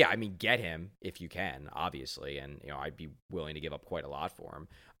 So yeah, I mean, get him if you can, obviously, and I'd be willing to give up quite a lot for him.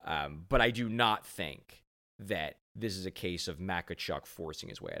 But I do not think that this is a case of Matt Tkachuk forcing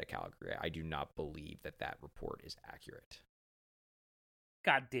his way out of Calgary. I do not believe that report is accurate.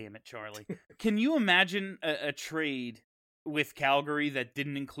 God damn it, Charlie. Can you imagine a trade with Calgary that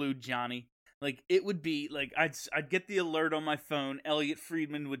didn't include Johnny? Like, it would be, like, I'd get the alert on my phone, Elliot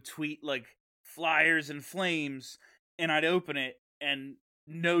Friedman would tweet, like, Flyers and Flames, and I'd open it, and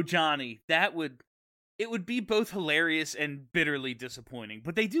no Johnny. It would be both hilarious and bitterly disappointing.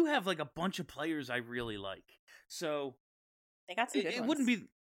 But they do have, like, a bunch of players I really like. So, they got some good it ones. wouldn't be,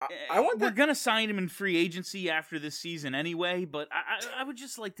 I want We're that. gonna sign him in free agency after this season anyway, but I would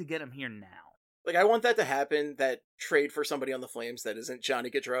just like to get him here now. Like, I want that to happen, that trade for somebody on the Flames that isn't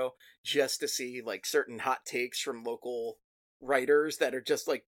Johnny Gaudreau, just to see, like, certain hot takes from local writers that are just,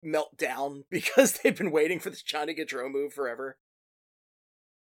 like, melt down because they've been waiting for this Johnny Gaudreau move forever.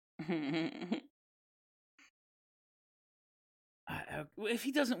 If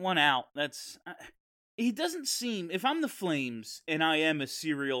he doesn't want out, that's... he doesn't seem... If I'm the Flames, and I am a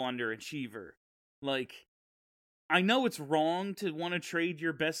serial underachiever, like, I know it's wrong to want to trade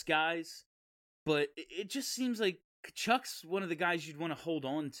your best guys, but it just seems like Kachuk's one of the guys you'd want to hold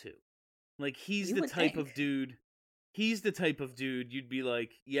on to. Like, he's the type of dude you'd be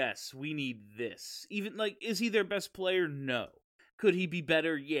like, yes, we need this. Even, like, is he their best player? No. Could he be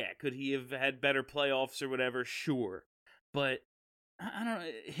better? Yeah. Could he have had better playoffs or whatever? Sure. But, I don't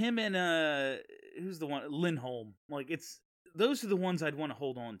know, him and, who's the one? Lindholm. Like, those are the ones I'd want to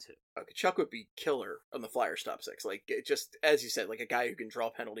hold on to. Kachuk would be killer on the Flyers top six. Like, just, as you said, like a guy who can draw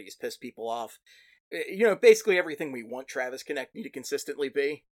penalties, piss people off. You know, basically everything we want Travis Konechny to consistently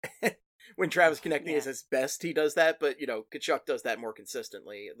be. When Travis Konechny is his best, he does that, but, you know, Kachuk does that more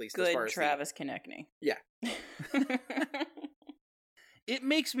consistently, at least as far as... Travis Konechny. Yeah. It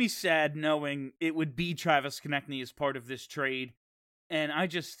makes me sad knowing it would be Travis Konechny as part of this trade, and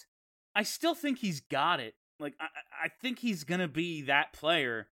I still think he's got it. Like, I think he's gonna be that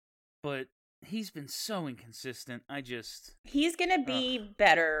player, but he's been so inconsistent. He's gonna be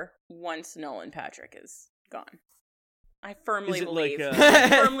better once Nolan Patrick is gone. I firmly believe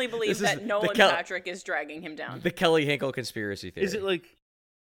that Nolan Patrick is dragging him down. The Kelly Hinkle conspiracy theory. Is it like...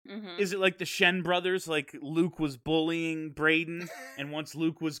 Mm-hmm. Is it like the Shen brothers? Like, Luke was bullying Braden, and once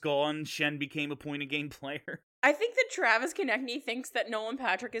Luke was gone, Shen became a point-a-game player? I think that Travis Konechny thinks that Nolan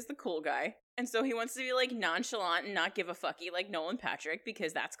Patrick is the cool guy, and so he wants to be, like, nonchalant and not give a fucky like Nolan Patrick,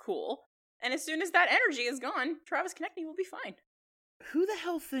 because that's cool. And as soon as that energy is gone, Travis Konechny will be fine. Who the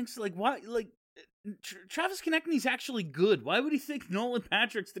hell thinks, like, why, like... Travis Konechny's actually good. Why would he think Nolan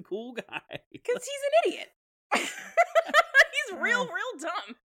Patrick's the cool guy? Because he's an idiot. He's real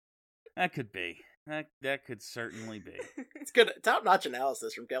dumb. That could be. That could certainly be. It's good. Top-notch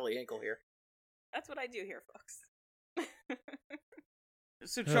analysis from Kelly Hinkle here. That's what I do here, folks.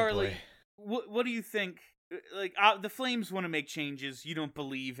 So, Charlie, what do you think? Like, the Flames want to make changes. You don't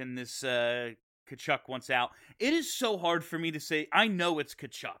believe in this Kachuk wants out. It is so hard for me to say, I know it's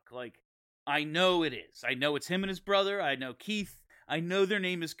Kachuk. Like, I know it is. I know it's him and his brother. I know Keith. I know their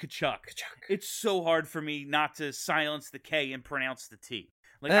name is Kachuk. It's so hard for me not to silence the K and pronounce the T.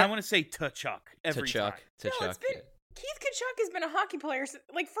 Like, I want to say Tachuk every time. Keith Kachuk has been a hockey player,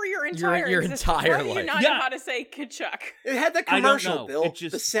 like, for your entire existence. Entire Why life. do you not know how to say Kachuk? It had that commercial, Bill.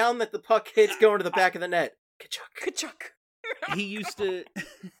 The sound that the puck hits going to the back of the net. Kachuk. He used to...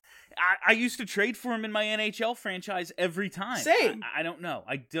 I used to trade for him in my NHL franchise every time. Same. I don't know.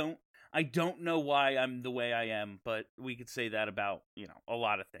 I don't know why I'm the way I am, but we could say that about, you know, a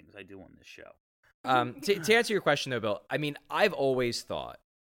lot of things I do on this show. To answer your question, though, Bill, I mean, I've always thought,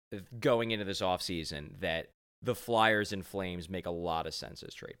 going into this offseason, that the Flyers and Flames make a lot of sense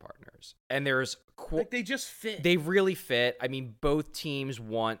as trade partners. And there's... like, they just fit. They really fit. I mean, both teams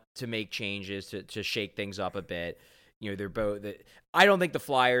want to make changes to shake things up a bit. You know, they're both... I don't think the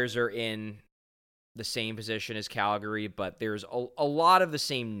Flyers are in the same position as Calgary, but there's a lot of the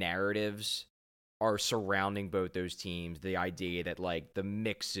same narratives are surrounding both those teams. The idea that, like, the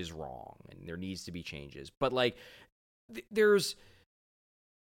mix is wrong and there needs to be changes. But, like, there's...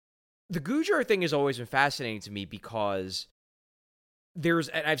 The Gaudreau thing has always been fascinating to me because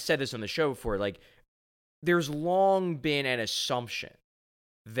and I've said this on the show before, like, there's long been an assumption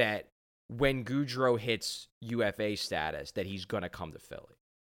that when Gaudreau hits UFA status, that he's going to come to Philly.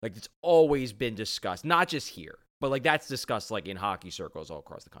 Like, it's always been discussed, not just here, but, like, that's discussed, like, in hockey circles all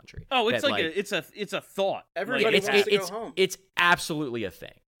across the country. Oh, it's that, like it's a thought. Everybody wants to go home. It's absolutely a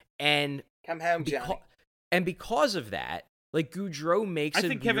thing. And come home, Johnny. And because of that, like, Gaudreau makes I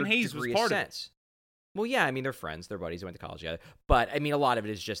think Kevin Hayes was part of it. Well, yeah, I mean, they're friends, they're buddies, they went to college together. But, I mean, a lot of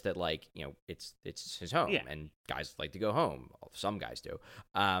it is just that, like, you know, it's his home, and guys like to go home. Some guys do.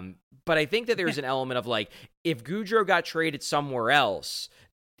 But I think that there's an element of, like, if Gaudreau got traded somewhere else,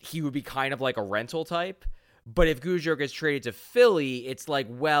 he would be kind of like a rental type. But if Gaudreau gets traded to Philly, it's like,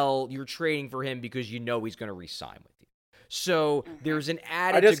 well, you're trading for him because you know he's going to re-sign with you. So there's an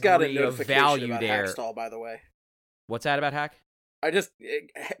added degree of value there. Hackstall, by the way. What's that about Hack?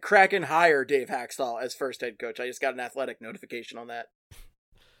 Kraken hire Dave Hackstall as first head coach. I just got an Athletic notification on that.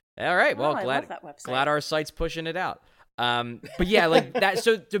 All right. Well, glad our site's pushing it out. But yeah, like that.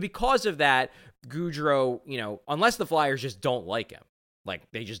 So because of that, Gaudreau, you know, unless the Flyers just don't like him,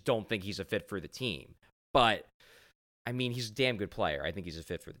 Like, they just don't think he's a fit for the team. But, I mean, he's a damn good player. I think he's a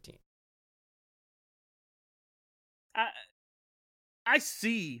fit for the team.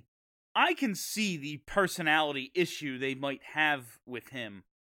 I can see the personality issue they might have with him,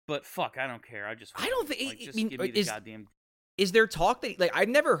 but fuck, I don't care. I don't think. Like, just give me the goddamn. Is there talk that I've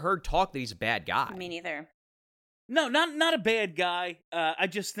never heard talk that he's a bad guy? Me neither. No, not a bad guy. I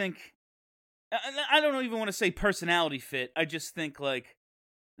just think I don't even want to say personality fit. I just think like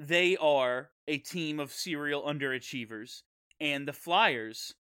they are a team of serial underachievers, and the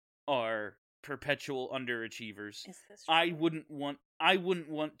Flyers are perpetual underachievers. Is this true? I wouldn't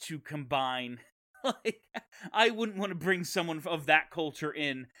want to combine. Like, I wouldn't want to bring someone of that culture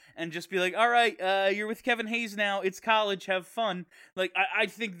in and just be like, all right, you're with Kevin Hayes now. It's college. Have fun. Like, I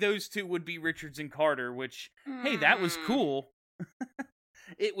think those two would be Richards and Carter, which, hey, that was cool.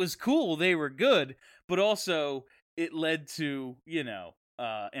 It was cool. They were good. But also, it led to,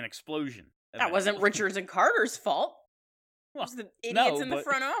 an explosion. That wasn't Richards and Carter's fault. Well, It was the idiots no, in the but-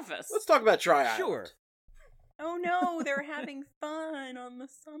 front office. Let's talk about Tri Island. Sure. Oh no, they're having fun on the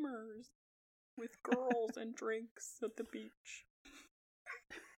summers with girls and drinks at the beach.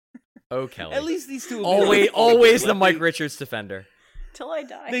 Oh, Kelly. At least these two will be Always the Mike Richards defender. Till I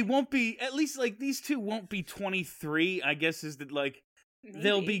die. They won't be, at least, like, these two won't be 23, I guess, is that, like,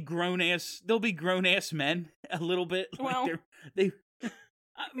 they'll be grown ass men a little bit. Well. Like they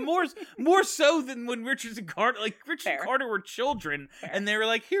more so than when Richards and Carter, Fair. and Carter were children, and they were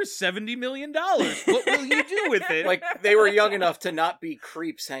like, here's $70 million. What will you do with it? Like, they were young enough to not be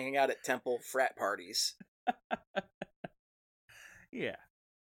creeps hanging out at Temple frat parties. Yeah.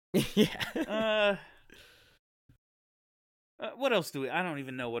 Yeah. What else do we? I don't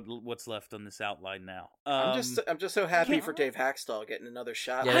even know what's left on this outline now. I'm just so happy for Dave Hackstall getting another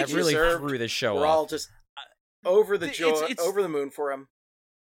shot. Yeah, like that really deserved. threw the show We're off. all just over the It's- over the moon for him.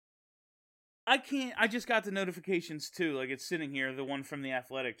 I just got the notifications too. Like, it's sitting here, the one from The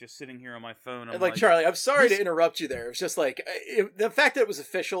Athletic, just sitting here on my phone. I'm Like, Charlie, I'm sorry to interrupt you there. It's just like the fact that it was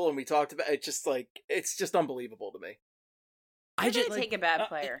official and we talked about it. Just like it's just unbelievable to me. They're going to take a bad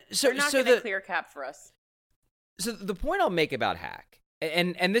player. so- They're not so going to the- clear cap for us. So the point I'll make about Hack,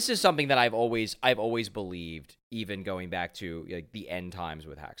 and this is something that I've always believed, even going back to like the end times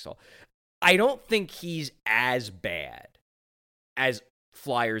with Hackstall. I don't think he's as bad as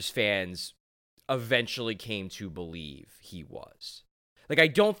Flyers fans eventually came to believe he was. Like, I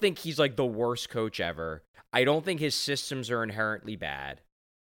don't think he's like the worst coach ever. I don't think his systems are inherently bad.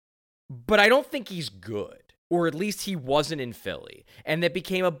 But I don't think he's good. Or at least he wasn't in Philly. And it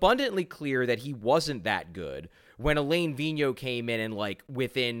became abundantly clear that he wasn't that good when Alain Vigneault came in and, like,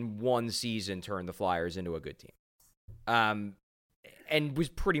 within one season turned the Flyers into a good team. And was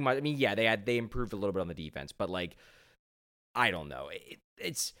pretty much, I mean, yeah, they improved a little bit on the defense, but, like, I don't know.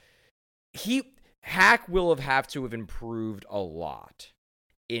 Hack will have to have improved a lot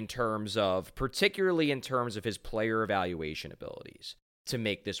particularly in terms of his player evaluation abilities to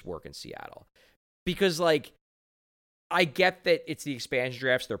make this work in Seattle. Because, like, I get that it's the expansion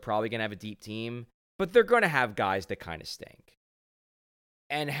drafts. They're probably going to have a deep team, but they're going to have guys that kind of stink.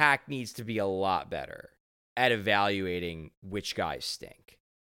 And Hack needs to be a lot better at evaluating which guys stink.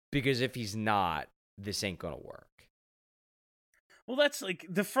 Because if he's not, this ain't going to work. Well, that's like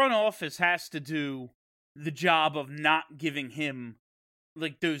the front office has to do the job of not giving him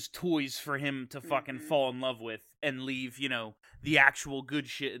like those toys for him to fucking fall in love with and leave, the actual good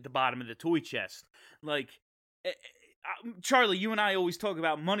shit at the bottom of the toy chest. Like, Charlie, you and I always talk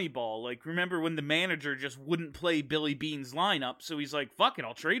about Moneyball. Like, remember when the manager just wouldn't play Billy Bean's lineup, so he's like, fuck it,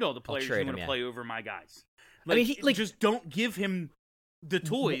 I'll trade all the players you want to play over my guys. Like, I mean, just don't give him the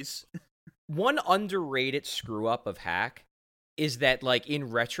toys. One underrated screw-up of Hack is that, like, in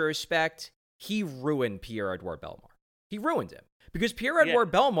retrospect, he ruined Pierre-Edouard Bellemare. He ruined him. Because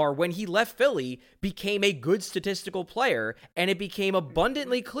Pierre-Edouard Bellemare, when he left Philly, became a good statistical player, and it became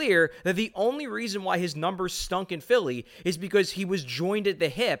abundantly clear that the only reason why his numbers stunk in Philly is because he was joined at the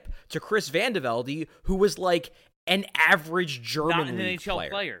hip to Chris Vandevelde, who was, like, an average German Not an league NHL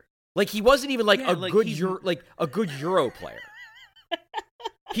player. Like, he wasn't even, like, Yeah, a like, good Euro player.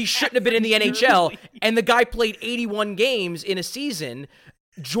 He shouldn't have been in the NHL, and the guy played 81 games in a season,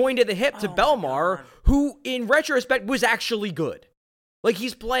 joined at the hip to Bellemare, who, in retrospect, was actually good. Like,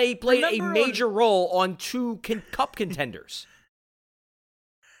 he's played a major role on two cup contenders.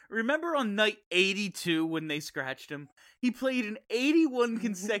 Remember on night 82 when they scratched him? He played in 81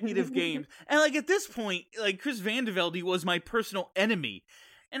 consecutive games. And, like, at this point, like, Chris Vandevelde was my personal enemy.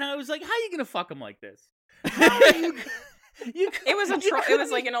 And I was like, how are you going to fuck him like this? It was it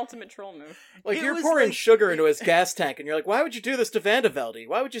was like an ultimate troll move. Like, you're pouring sugar into his gas tank, and you're like, why would you do this to Vandevelde?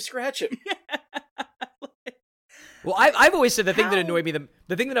 Why would you scratch him? Well, I've always said the thing that annoyed me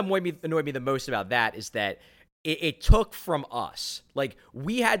annoyed me the most about that is that it took from us. Like,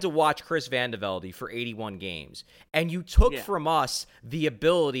 we had to watch Chris Vandevelde for 81 games, and you took from us the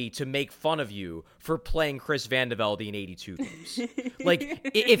ability to make fun of you for playing Chris Vandevelde in 82 games. Like,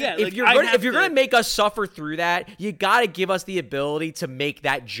 if you're gonna make us suffer through that, you gotta give us the ability to make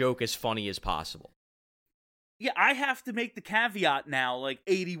that joke as funny as possible. Yeah, I have to make the caveat now, like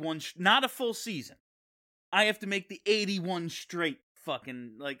 81, not a full season. I have to make the 81 straight.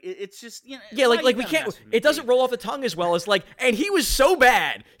 Fucking, like, it's just, you know. Yeah, like we can't, it doesn't roll off the tongue as well as, like, and he was so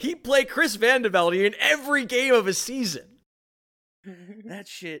bad, he played Chris Vandevelde in every game of a season. That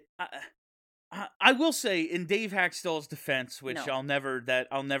shit, I will say, in Dave Hackstall's defense, which I'll never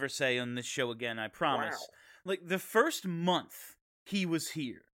say on this show again, I promise. Wow. Like, the first month he was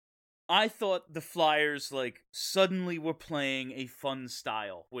here, I thought the Flyers, like, suddenly were playing a fun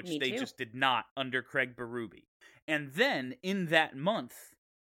style, which they just did not under Craig Berube. And then, in that month,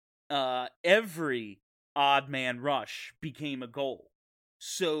 every odd man rush became a goal.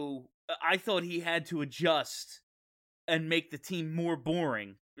 So, I thought he had to adjust and make the team more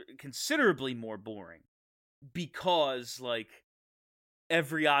boring, considerably more boring, because, like,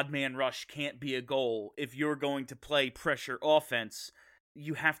 every odd man rush can't be a goal. If you're going to play pressure offense,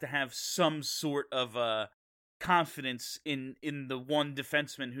 you have to have some sort of confidence in the one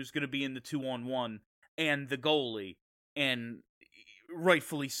defenseman who's going to be in the 2-on-1. And the goalie, and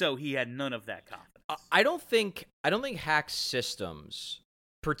rightfully so, he had none of that confidence. I don't think Hack's systems,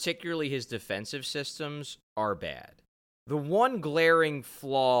 particularly his defensive systems, are bad. The one glaring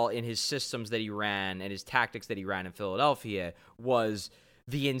flaw in his systems that he ran and his tactics that he ran in Philadelphia was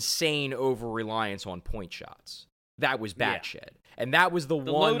the insane over-reliance on point shots. That was batshit. And that was the one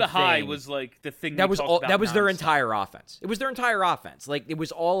low to high thing, was like the thing that was all. That was their nonstop. entire offense. It was their entire offense. Like, it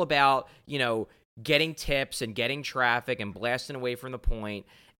was all about, you know, getting tips and getting traffic and blasting away from the point,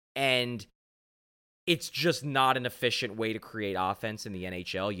 and it's just not an efficient way to create offense in the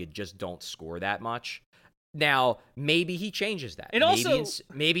NHL. You just don't score that much. Now, maybe he changes that. And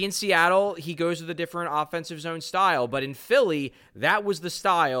maybe in Seattle, he goes with a different offensive zone style, but in Philly, that was the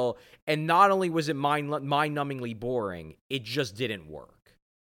style, and not only was it mind-numbingly boring, it just didn't work.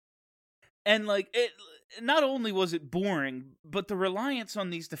 And, like, it... Not only was it boring, but the reliance on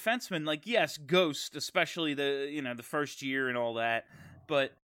these defensemen, like, yes, Ghost, especially the first year and all that,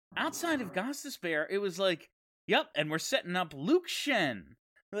 but outside of Gostisbehere, it was like, yep, and we're setting up Luke Shen.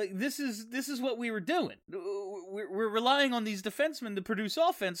 Like, this is what we were doing. We're relying on these defensemen to produce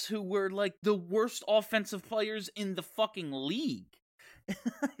offense who were, like, the worst offensive players in the fucking league.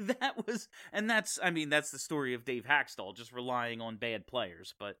 That's the story of Dave Hackstall, just relying on bad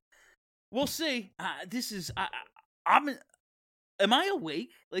players, but we'll see. Am I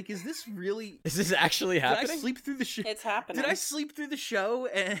awake? Like, is this really... Is this actually happening? Did I sleep through the show? It's happening. Did I sleep through the show?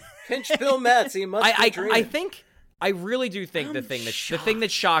 Pinch Bill Metz, he must be dreaming. I really do think the thing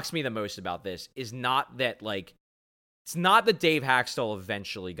that shocks me the most about this is not that, like, it's not that Dave Hackstall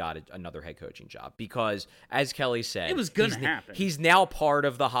eventually got another head coaching job, because, as Kelly said, it was gonna happen. He's now part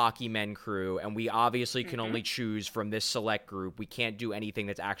of the Hockey Men crew, and we obviously can only choose from this select group. We can't do anything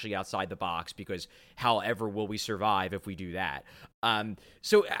that's actually outside the box, because however will we survive if we do that?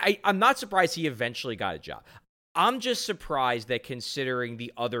 So I'm not surprised he eventually got a job. I'm just surprised that, considering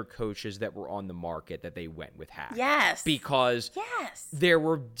the other coaches that were on the market, that they went with Hack. Yes. Because there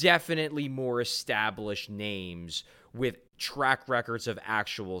were definitely more established names with track records of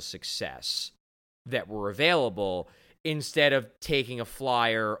actual success that were available, instead of taking a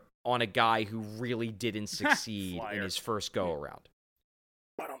flyer on a guy who really didn't succeed in his first go-around.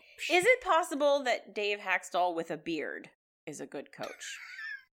 Is it possible that Dave Hackstall with a beard is a good coach?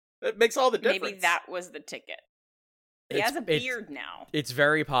 It makes all the difference. Maybe that was the ticket. He has a beard now. It's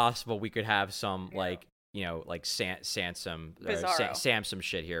very possible we could have some, like, you know, like Samson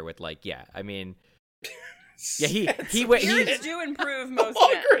shit here with, like, I mean, beards do improve most the men.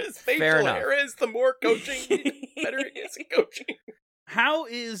 longer his facial hair is, the more coaching, the better he is at coaching. How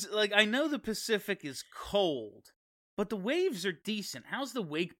is, like, I know the Pacific is cold, but the waves are decent. How's the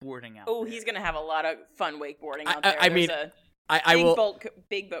wakeboarding out there? He's going to have a lot of fun wakeboarding out there.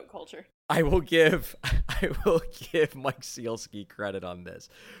 Big boat culture. I will give Mike Sealski credit on this.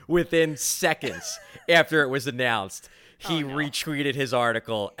 Within seconds after it was announced, he retweeted his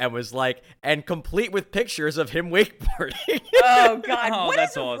article and was like, and complete with pictures of him wakeboarding. Oh, God. What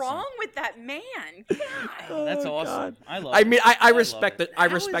is wrong with that man? God. That's awesome. God. I love it. I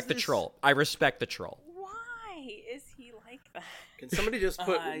respect the troll. I respect the troll. Why is he like Can somebody just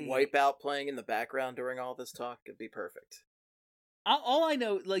put Wipeout playing in the background during all this talk? It'd be perfect. All I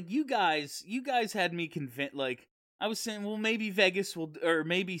know, like, you guys had me convinced, like, I was saying, well, maybe Vegas will, or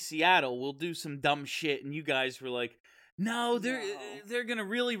maybe Seattle will do some dumb shit, and you guys were like, no, they're gonna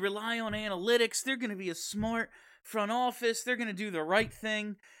really rely on analytics, they're gonna be a smart front office, they're gonna do the right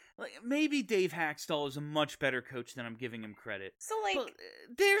thing. Like, maybe Dave Hackstall is a much better coach than I'm giving him credit. So, like, but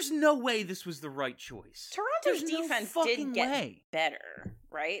there's no way this was the right choice. Toronto's There's defense no did get way. better,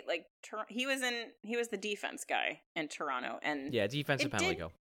 right? Like, he was the defense guy in Toronto, and Yeah, defensive penalty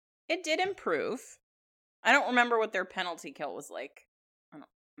kill. It did improve. I don't remember what their penalty kill was like. I don't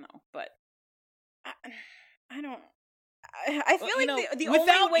know, but I don't. I feel like the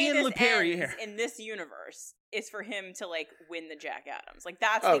only way this ends in this universe is for him to, like, win the Jack Adams. Like,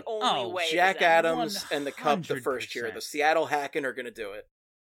 that's the only way. Jack Adams and the Cup the first year. The Seattle Hak-ken are gonna do it.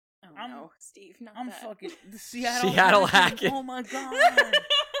 Oh no, Steve, not I'm that. fucking the Seattle Hak-ken. Oh my god.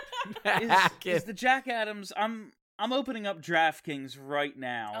 is the Jack Adams? I'm opening up DraftKings right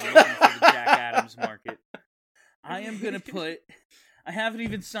now. Looking for the Jack Adams market. I am gonna put. I haven't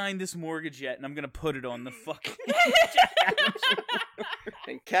even signed this mortgage yet, and I'm gonna put it on the fucking Jack Adams.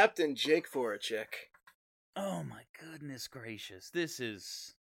 And Captain Jake Voracek. Oh my goodness gracious! This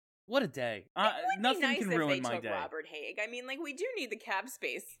is what a day. Nothing Nothing nice can if ruin they my took day. Robert Haig. I mean, like, we do need the cap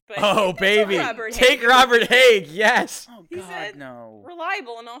space. But Oh, if they took baby. Robert Take Haig, Robert Haig, yes. Oh He god, said no.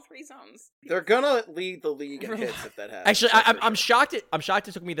 reliable in all three zones. They're gonna lead the league in hits if that happens. Actually, That's for I'm sure. shocked. I'm shocked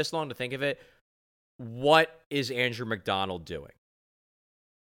it took me this long to think of it. What is Andrew McDonald doing?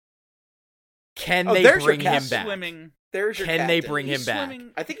 Can they there's your bring him cast. back? Swimming. There's your Can they captain. bring him He's back?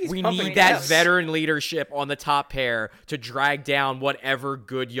 swimming. I think he's We pumping need that gas. veteran leadership on the top pair to drag down whatever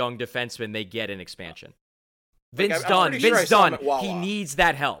good young defenseman they get in expansion. Like, Vince I'm Dunn. pretty sure I Vince saw him Dunn. at Wawa. He needs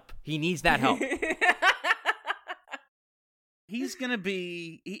that help. He needs that help. He's gonna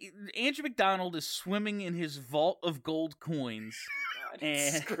be. Andrew McDonald is swimming in his vault of gold coins,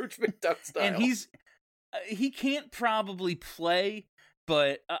 and Scrooge McDuck style. and he can't probably play,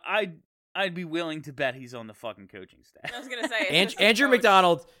 but I'd be willing to bet he's on the fucking coaching staff. I was gonna say Andrew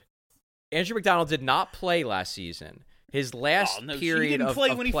McDonald. Andrew McDonald did not play last season. His last he period didn't of play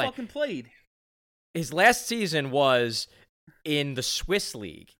of when play. he fucking played. His last season was in the Swiss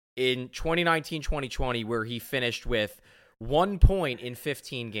League in 2019-2020, where he finished with 1 point in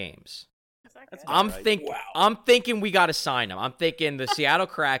 15 games. That's I'm about right. thinking we got to sign him. I'm thinking the Seattle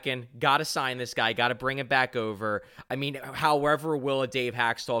Kraken got to sign this guy, got to bring him back over. I mean, however will a Dave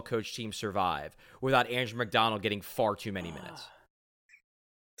Hackstall coach team survive without Andrew McDonald getting far too many minutes?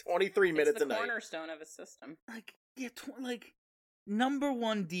 23 minutes it's a the night. cornerstone of his system. Like, yeah, number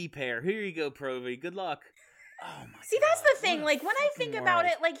one D pair. Here you go, Provy. Good luck. Oh my See, God. that's the thing. What a Like, when I fucking think about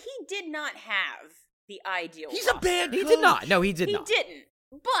world. it, like, he did not have the ideal He's a roster. bad He coach. did not. No, he did He not. didn't.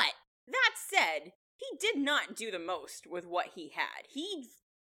 But that said, he did not do the most with what he had. He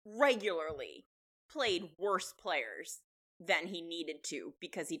regularly played worse players than he needed to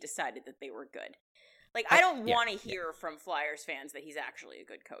because he decided that they were good. Like, I don't want to hear from Flyers fans that he's actually a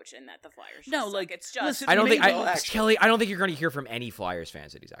good coach and that the Flyers just suck. It's just listen, I don't think maybe- Kelly. I don't think you're going to hear from any Flyers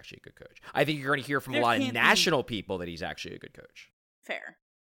fans that he's actually a good coach. I think you're going to hear from a There lot of can't be- national people that he's actually a good coach. fair.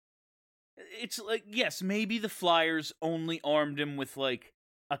 It's like, yes, maybe the Flyers only armed him with, like,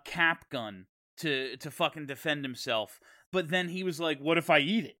 a cap gun to fucking defend himself. But then he was like, what if I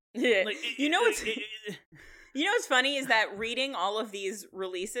eat it? Yeah. Like, You know what's funny is that reading all of these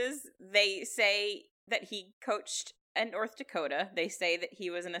releases, they say that he coached at North Dakota. They say that he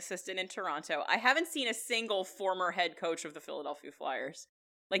was an assistant in Toronto. I haven't seen a single former head coach of the Philadelphia Flyers.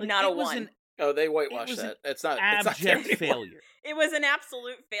 Like not a it was one. Oh, they It whitewashed was that. an It's not there abject anymore. failure. It was an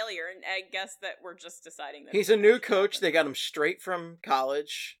absolute failure, and I guess that we're just deciding that He's a new coach. They got him straight from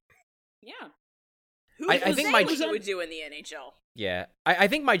college. Yeah. Who I would think say my- what he would do in the NHL? Yeah, I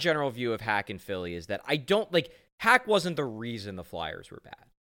think my general view of Hack in Philly is that I don't like Hack wasn't the reason the Flyers were bad.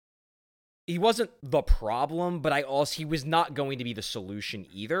 He wasn't the problem, but he was not going to be the solution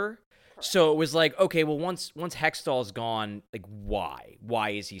either. So it was like, okay, well, once Hextall's gone, like, why?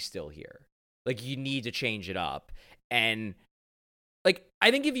 Why is he still here? Like, you need to change it up. And like,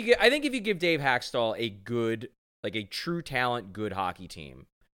 I think if you give Dave Hackstall a good, like a true talent, good hockey team,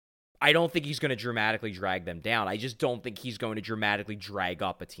 I don't think he's going to dramatically drag them down. I just don't think he's going to dramatically drag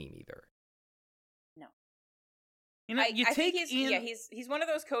up a team either. No. You know, I think he's one of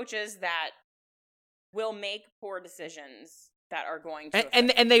those coaches that will make poor decisions that are going to affect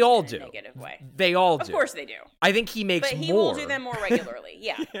and they the all team in do. a negative way. They all do. Of course they do. I think he makes But more. he will do them more regularly.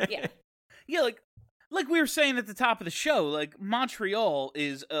 Yeah. Yeah. Yeah, like we were saying at the top of the show, like Montreal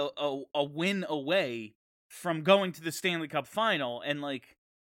is a win away from going to the Stanley Cup final, and like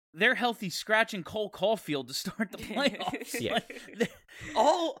they're healthy scratching Cole Caulfield to start the playoffs. Yeah. Like,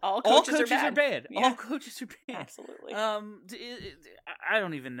 all coaches are bad. Yeah. All coaches are bad. Absolutely. I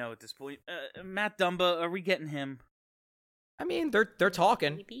don't even know at this point. Matt Dumba, are we getting him? I mean, they're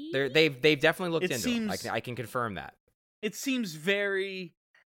talking. Maybe? They've definitely looked It into seems- it. I can confirm that. It seems very.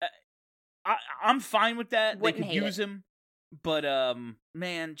 I'm fine with that. Wouldn't they could hate use it. him, but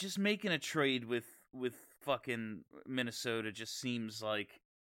man, just making a trade with fucking Minnesota just seems like,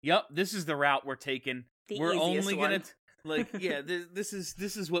 yep, this is the route we're taking. The We're easiest only one. gonna this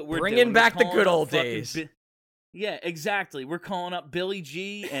is what we're Bringing doing. We're back the calling good up old fucking days. Yeah, exactly. We're calling up Billy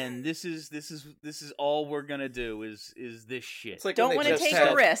G, and this is all we're gonna do is this shit. It's like Don't when want they to just take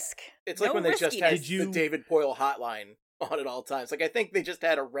had, a risk. It's like No when they just had riskiness. the David Poyle hotline on at all times. Like I think they just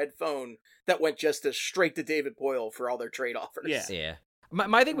had a red phone that went just straight to David Poyle for all their trade offers. Yeah. Yeah.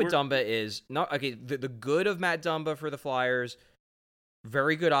 My thing with We're- Dumba is not okay. The good of Matt Dumba for the Flyers,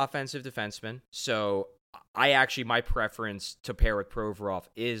 very good offensive defenseman. So my preference to pair with Provorov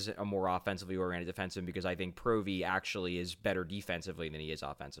is a more offensively oriented defenseman because I think Provy actually is better defensively than he is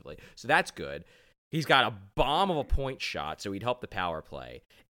offensively. So that's good. He's got a bomb of a point shot, so he'd help the power play,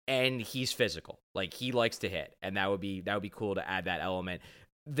 and he's physical. Like he likes to hit, and that would be cool to add that element.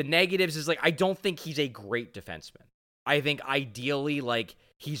 The negatives is like I don't think he's a great defenseman. I think ideally, like,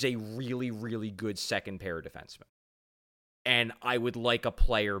 he's a really, really good second pair defenseman. And I would like a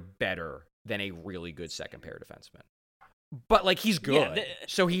player better than a really good second pair defenseman. But, like, he's good,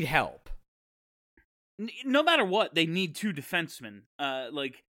 so he'd help. No matter what, they need two defensemen.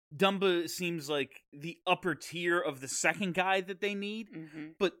 Like, Dumba seems like the upper tier of the second guy that they need,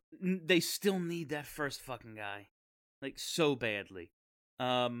 but they still need that first fucking guy. Like, so badly.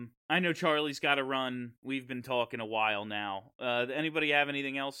 I know Charlie's got to run. We've been talking a while now. Anybody have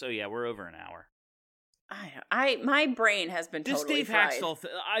anything else? Oh yeah, we're over an hour. My brain has been This totally Dave fried. Haxtell.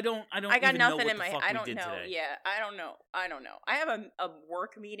 I don't. I got even know nothing what in the my. fuck I we don't did know. today. Yeah, I don't know. I have a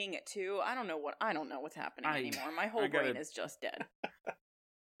work meeting at 2. I don't know what's happening anymore. My whole brain is just dead.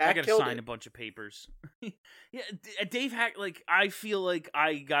 I gotta killed sign it. a bunch of papers. Yeah, Dave Hack. Like, I feel like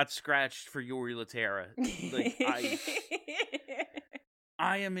I got scratched for Yuri Laterra. Like,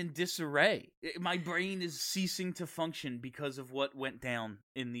 I am in disarray. My brain is ceasing to function because of what went down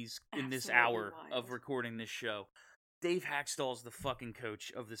in this Absolutely hour wild. of recording this show. Dave Haxtell's the fucking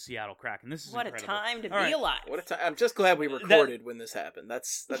coach of the Seattle Kraken. This is What incredible. a time to All be right. alive. What a time! I'm just glad we recorded when this happened.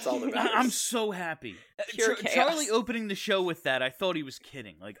 That's all that matters. I'm so happy. Pure chaos. Charlie opening the show with that, I thought he was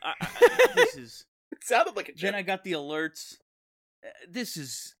kidding. Like, this is. It sounded like a joke. Then I got the alerts. This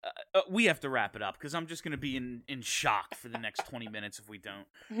is. We have to wrap it up because I'm just going to be in shock for the next 20 minutes if we don't.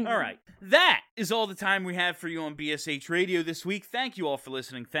 All right. That is all the time we have for you on BSH Radio this week. Thank you all for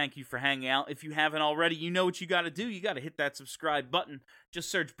listening. Thank you for hanging out. If you haven't already, you know what you got to do. You got to hit that subscribe button. Just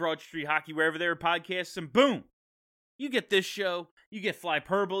search Broad Street Hockey wherever there are podcasts, and boom, you get this show. You get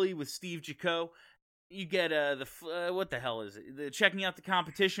Flyperbole with Steve Jaco. You get what the hell is it? The checking out the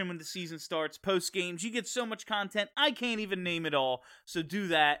competition when the season starts, post games. You get so much content, I can't even name it all. So do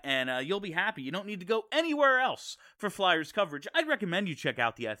that, and you'll be happy. You don't need to go anywhere else for Flyers coverage. I'd recommend you check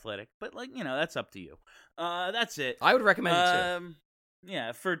out The Athletic, but that's up to you. That's it. I would recommend it too.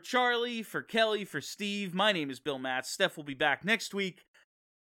 Yeah, for Charlie, for Kelly, for Steve, my name is Bill Matz. Steph will be back next week.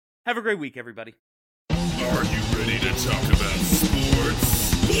 Have a great week, everybody. Are you ready to talk about sports?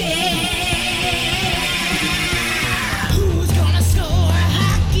 Who's gonna score a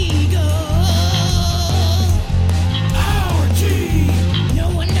hockey goal? Our team. No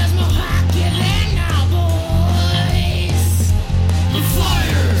one does more hockey than our boys. The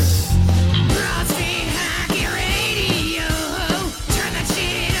Flyers. Broad Street Hockey Radio. Turn that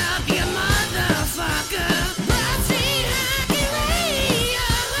shit up, you motherfucker. Broad Street Hockey Radio.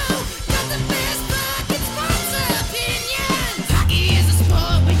 Got the best fucking sports opinions. Hockey is a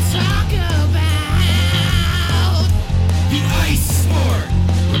sport we talk about. The ice sport.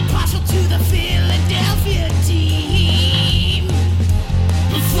 We're partial to the Philadelphia team.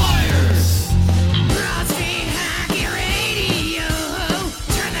 The Flyers. Broad Street Hockey Radio.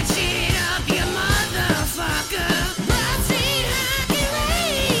 Turn that shit up, you motherfucker. Broad Street Hockey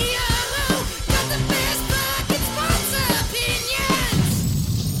Radio. Got the best fucking sports opinions.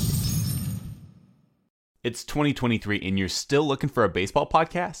 It's 2023 and you're still looking for a baseball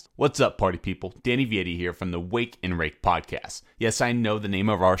podcast? What's up, party people? Danny Vietti here from the Wake and Rake podcast. Yes, I know the name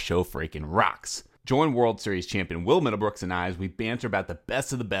of our show freaking rocks. Join World Series champion Will Middlebrooks and I as we banter about the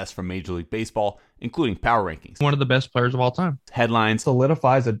best of the best from Major League Baseball, including power rankings, one of the best players of all time, headlines,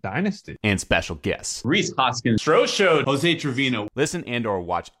 solidifies a dynasty, and special guests. Rhys Hoskins, Stroh showed Jose Trevino. Listen and or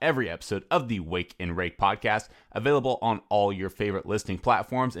watch every episode of the Wake and Rake podcast, available on all your favorite listening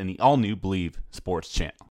platforms and the all-new Believe Sports channel.